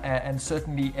 And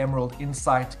certainly Emerald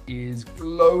Insight is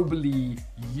globally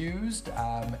used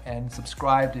and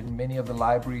subscribed in many of the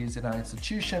libraries in our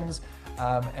institutions.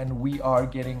 And we are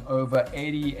getting over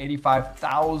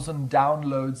 85,000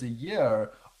 downloads a year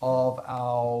of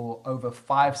our over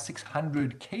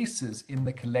 500-600 cases in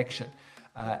the collection.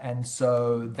 And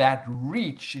so that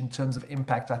reach in terms of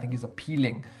impact, I think, is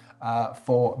appealing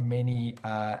for many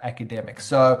academics.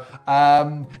 So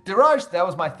Diraj, that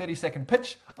was my 30-second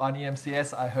pitch on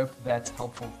EMCS. I hope that's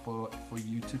helpful for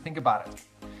you to think about it.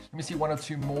 Let me see one or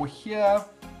two more here.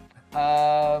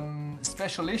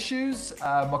 Special issues,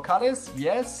 Mokales,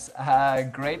 yes,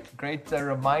 great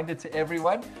reminder to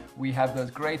everyone. We have those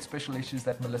great special issues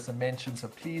that Melissa mentioned, so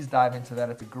please dive into that.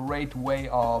 It's a great way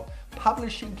of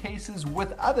publishing cases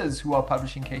with others who are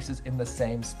publishing cases in the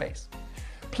same space.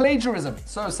 Plagiarism.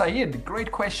 So Saeed, great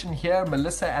question here.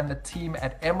 Melissa and the team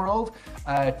at Emerald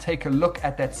take a look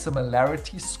at that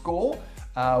similarity score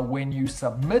when you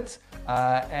submit.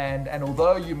 And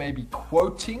although you may be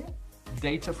quoting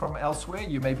data from elsewhere,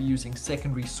 you may be using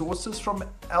secondary sources from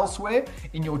elsewhere.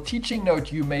 In your teaching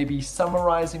note, you may be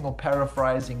summarizing or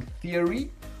paraphrasing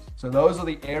theory. So those are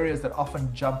the areas that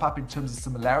often jump up in terms of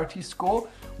similarity score.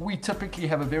 We typically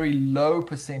have a very low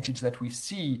percentage that we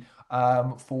see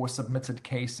for submitted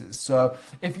cases. So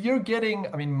if you're getting,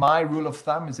 my rule of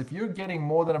thumb is if you're getting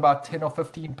more than about 10 or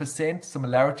 15%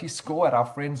 similarity score at our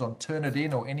friends on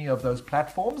Turnitin or any of those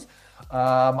platforms,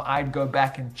 I'd go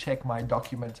back and check my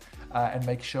document and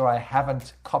make sure I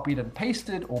haven't copied and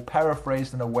pasted or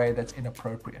paraphrased in a way that's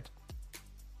inappropriate.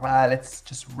 Let's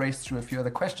just race through a few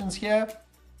other questions here.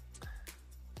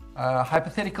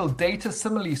 Hypothetical data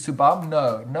simile, Subham?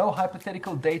 No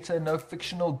hypothetical data, no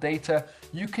fictional data.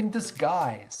 You can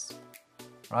disguise,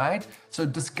 right? So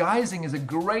disguising is a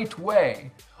great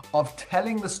way of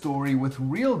telling the story with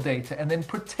real data and then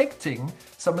protecting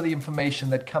some of the information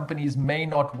that companies may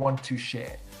not want to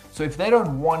share. So if they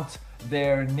don't want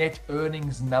their net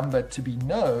earnings number to be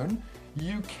known,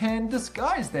 you can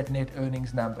disguise that net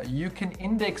earnings number. You can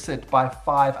index it by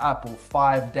 5 up or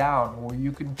 5 down, or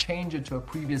you can change it to a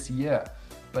previous year,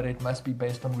 but it must be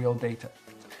based on real data.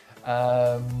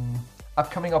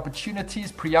 Upcoming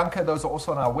opportunities, Priyanka, those are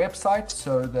also on our website.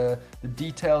 So the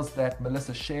details that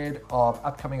Melissa shared of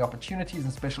upcoming opportunities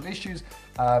and special issues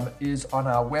is on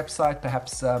our website.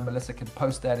 Perhaps Melissa can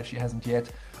post that if she hasn't yet.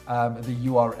 The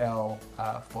URL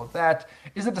for that.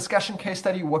 Is a discussion case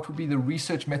study, what would be the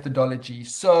research methodology?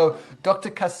 So Dr.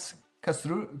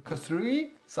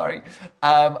 Kasrui,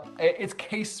 it's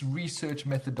case research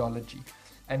methodology.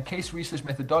 and case research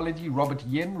methodology. Robert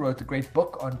Yin wrote a great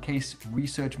book on case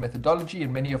research methodology,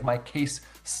 and many of my case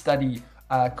study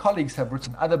colleagues have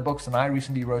written other books, and I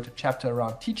recently wrote a chapter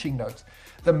around teaching notes.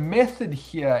 The method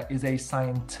here is a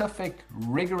scientific,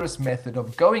 rigorous method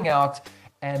of going out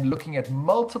and looking at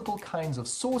multiple kinds of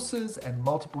sources and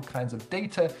multiple kinds of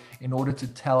data in order to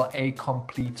tell a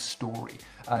complete story.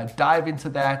 Dive into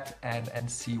that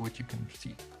and see what you can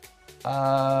see.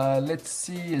 Let's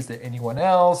see, is there anyone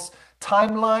else?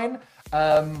 Timeline.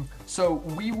 So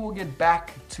we will get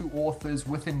back to authors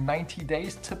within 90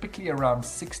 days, typically around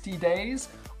 60 days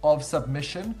of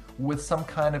submission with some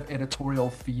kind of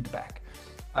editorial feedback.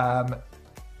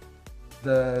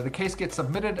 The case gets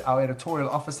submitted, our editorial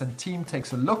office and team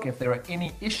takes a look. If there are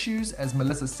any issues, as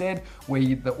Melissa said,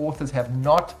 where the authors have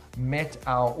not met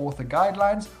our author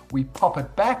guidelines, we pop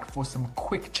it back for some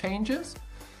quick changes.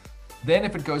 Then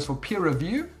if it goes for peer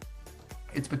review,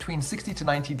 it's between 60 to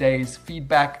 90 days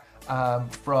feedback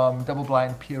from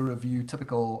double-blind peer review,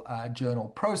 typical journal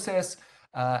process.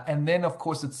 And then, of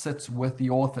course, it sits with the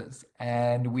authors,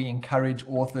 and we encourage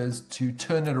authors to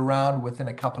turn it around within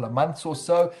a couple of months or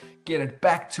so, get it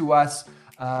back to us.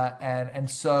 And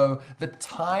so the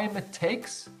time it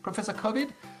takes, Professor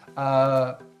COVID,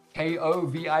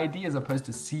 COVID as opposed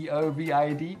to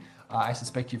COVID, I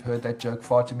suspect you've heard that joke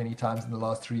far too many times in the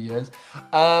last 3 years.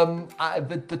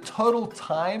 The total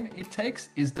time it takes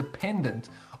is dependent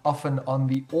often on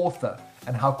the author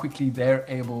and how quickly they're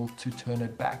able to turn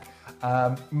it back.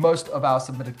 Most of our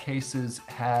submitted cases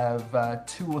have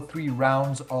 2 or 3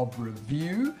 rounds of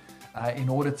review in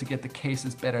order to get the case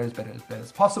as better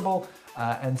as possible.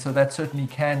 And so that certainly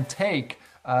can take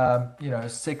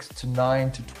 6 to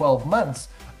 9 to 12 months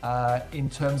in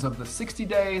terms of the 60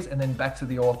 days and then back to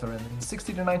the author, and then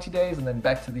 60 to 90 days and then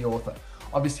back to the author.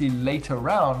 Obviously, later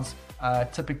rounds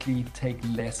typically take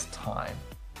less time.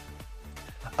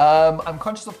 I'm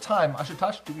conscious of time.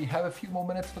 Ashutosh, do we have a few more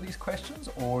minutes for these questions,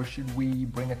 or should we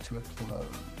bring it to a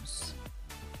close?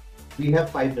 We have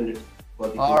 5 minutes for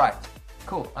the All right,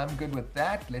 cool. I'm good with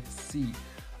that. Let's see.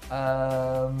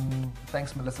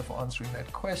 Thanks, Melissa, for answering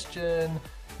that question.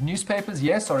 Newspapers,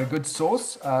 yes, are a good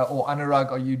source. Or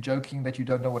Anurag, are you joking that you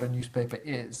don't know what a newspaper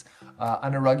is?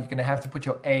 Anurag, you're going to have to put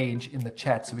your age in the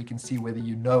chat so we can see whether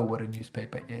you know what a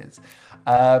newspaper is.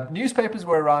 Newspapers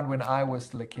were around when I was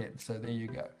still a kid, so there you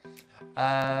go.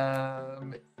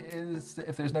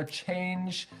 If there's no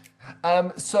change.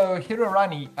 So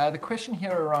Hirorani, the question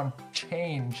here around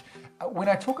change. When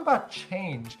I talk about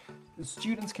change,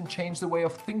 students can change the way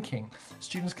of thinking.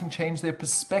 Students can change their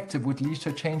perspective, which leads to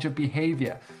a change of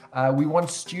behavior. We want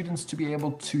students to be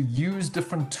able to use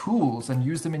different tools and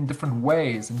use them in different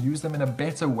ways and use them in a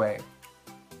better way.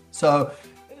 So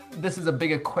this is a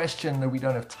bigger question that we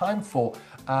don't have time for,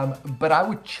 but I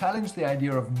would challenge the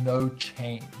idea of no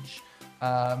change.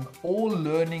 All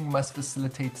learning must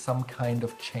facilitate some kind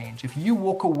of change. If you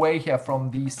walk away here from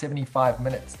these 75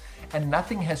 minutes and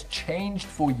nothing has changed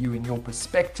for you in your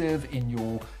perspective, in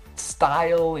your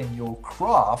style, in your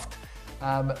craft,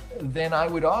 then I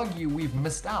would argue we've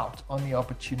missed out on the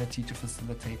opportunity to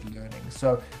facilitate learning.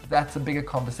 So that's a bigger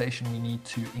conversation we need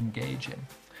to engage in.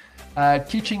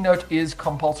 Teaching note is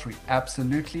compulsory,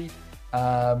 absolutely.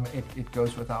 It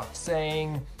goes without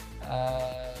saying.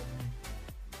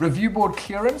 Review board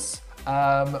clearance,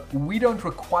 we don't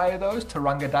require those to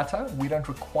Rangadata. We don't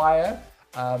require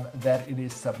that it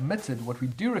is submitted. What we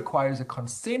do require is a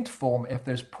consent form if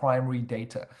there's primary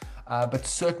data. But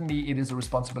certainly it is a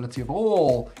responsibility of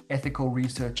all ethical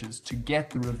researchers to get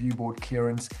the review board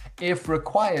clearance if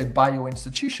required by your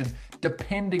institution,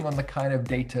 depending on the kind of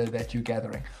data that you're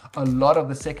gathering. A lot of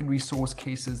the secondary source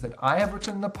cases that I have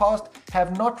written in the past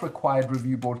have not required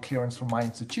review board clearance from my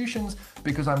institutions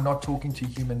because I'm not talking to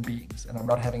human beings and I'm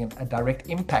not having a direct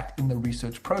impact in the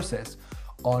research process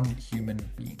on human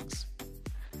beings.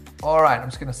 All right, I'm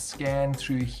just going to scan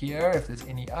through here if there's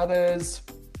any others.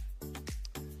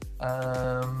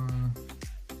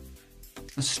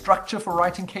 The structure for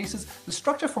writing cases, the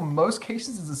structure for most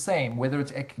cases is the same, whether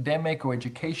it's academic or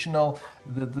educational,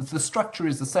 the structure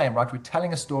is the same, right? We're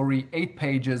telling a story, 8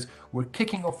 pages, we're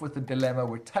kicking off with the dilemma,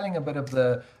 we're telling a bit of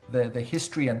the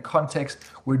history and context,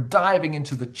 we're diving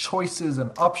into the choices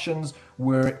and options,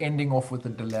 we're ending off with the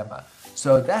dilemma.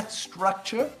 So that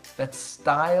structure, that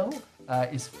style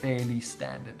is fairly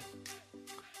standard.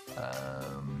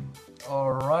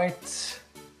 All right.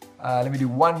 Let me do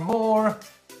one more.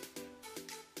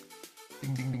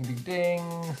 Ding, ding, ding, ding,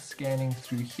 ding. Scanning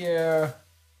through here.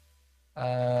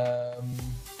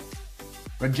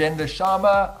 Rajendra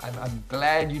Sharma, I'm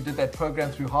glad you did that program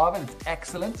through Harvard. It's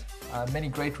excellent. Many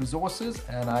great resources,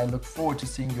 and I look forward to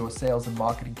seeing your sales and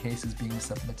marketing cases being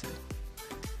submitted.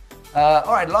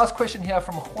 All right, last question here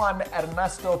from Juan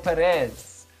Ernesto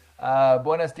Perez.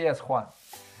 Buenos dias, Juan.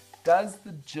 Does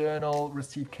the journal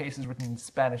receive cases written in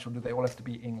Spanish, or do they all have to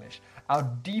be English? Our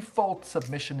default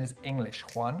submission is English,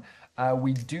 Juan.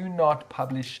 We do not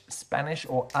publish Spanish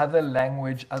or other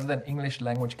language other than English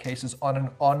language cases on an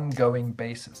ongoing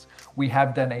basis. We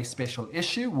have done a special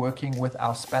issue working with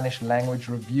our Spanish language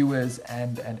reviewers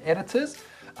and editors.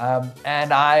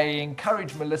 And I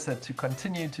encourage Melissa to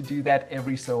continue to do that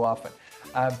every so often.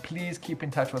 Please keep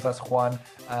in touch with us, Juan,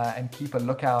 and keep a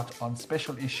lookout on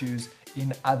special issues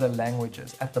in other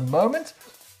languages. At the moment,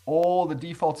 all the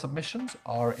default submissions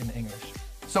are in English.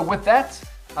 So with that,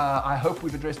 I hope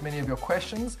we've addressed many of your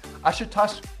questions.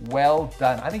 Ashutosh, well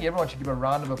done. I think everyone should give a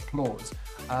round of applause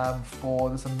for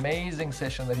this amazing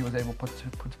session that he was able to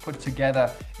put together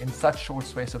in such short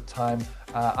space of time.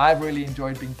 I've really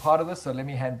enjoyed being part of this, so let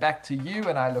me hand back to you,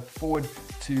 and I look forward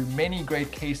to many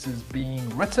great cases being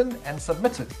written and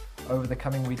submitted over the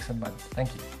coming weeks and months.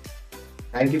 Thank you.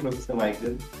 Thank you, Professor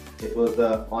Michael. It was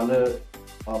an honor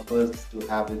of us to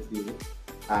have with you.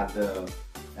 And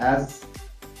as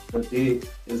the day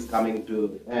is coming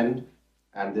to end,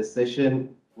 and this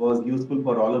session was useful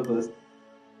for all of us.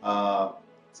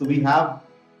 So we have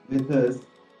with us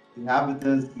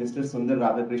Mr. Sundar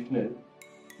Radhakrishnan,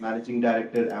 Managing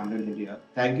Director, Amaral India.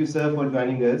 Thank you, sir, for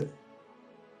joining us.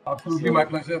 Absolutely, my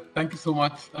pleasure. Thank you so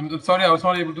much. I'm sorry I was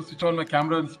not able to switch on my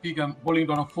camera and speak. I'm holding it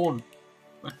on a phone.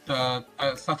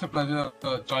 But such a pleasure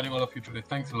joining all of you today.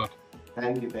 Thanks a lot.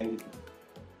 Thank you.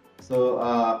 So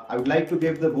I would like to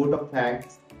give the vote of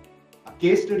thanks. A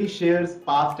case study shares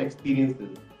past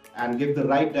experiences and give the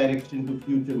right direction to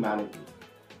future managers.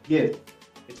 Yes,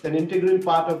 it's an integral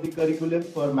part of the curriculum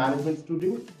for management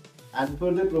students and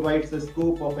further provides the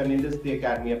scope of an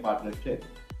industry-academia partnership.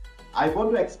 I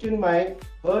want to extend my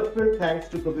heartfelt thanks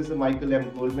to Professor Michael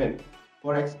M. Goldman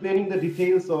for explaining the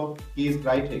details of case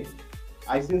writing.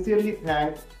 I sincerely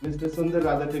thank Mr. Sundar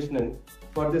Radhakrishnan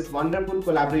for this wonderful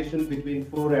collaboration between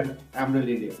FORE and Amaral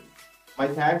India. My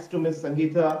thanks to Ms.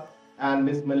 Sangeeta and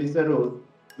Ms. Melissa Rose,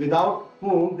 without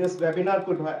whom this webinar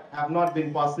could have not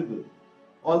been possible.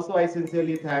 Also, I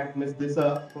sincerely thank Ms.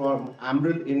 Disa from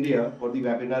Amaral India for the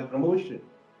webinar promotion.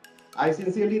 I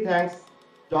sincerely thank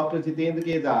Dr. Jitendra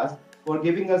K. Das for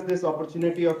giving us this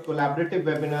opportunity of collaborative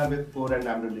webinar with FORE and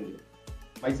Amaral India.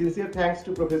 My sincere thanks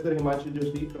to Professor Himanshu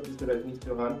Joshi, Professor Rajnish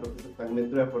Chauhan, Professor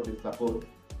Sanghmitra for their support.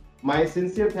 My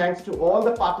sincere thanks to all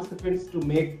the participants to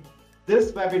make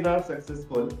this webinar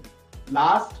successful.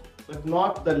 Last but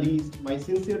not the least, my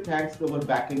sincere thanks to our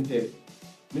backend team,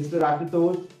 Mr.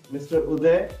 Ashutosh, Mr.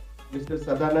 Uday, Mr.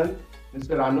 Sadanand,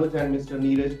 Mr. Anuj, and Mr.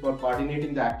 Neeraj for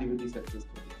coordinating the activity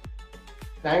successfully.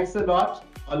 Thanks a lot,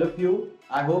 all of you.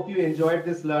 I hope you enjoyed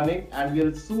this learning, and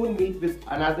we'll soon meet with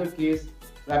another case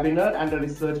webinar and a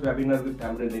research webinar with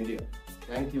Amaral India.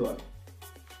 Thank you all.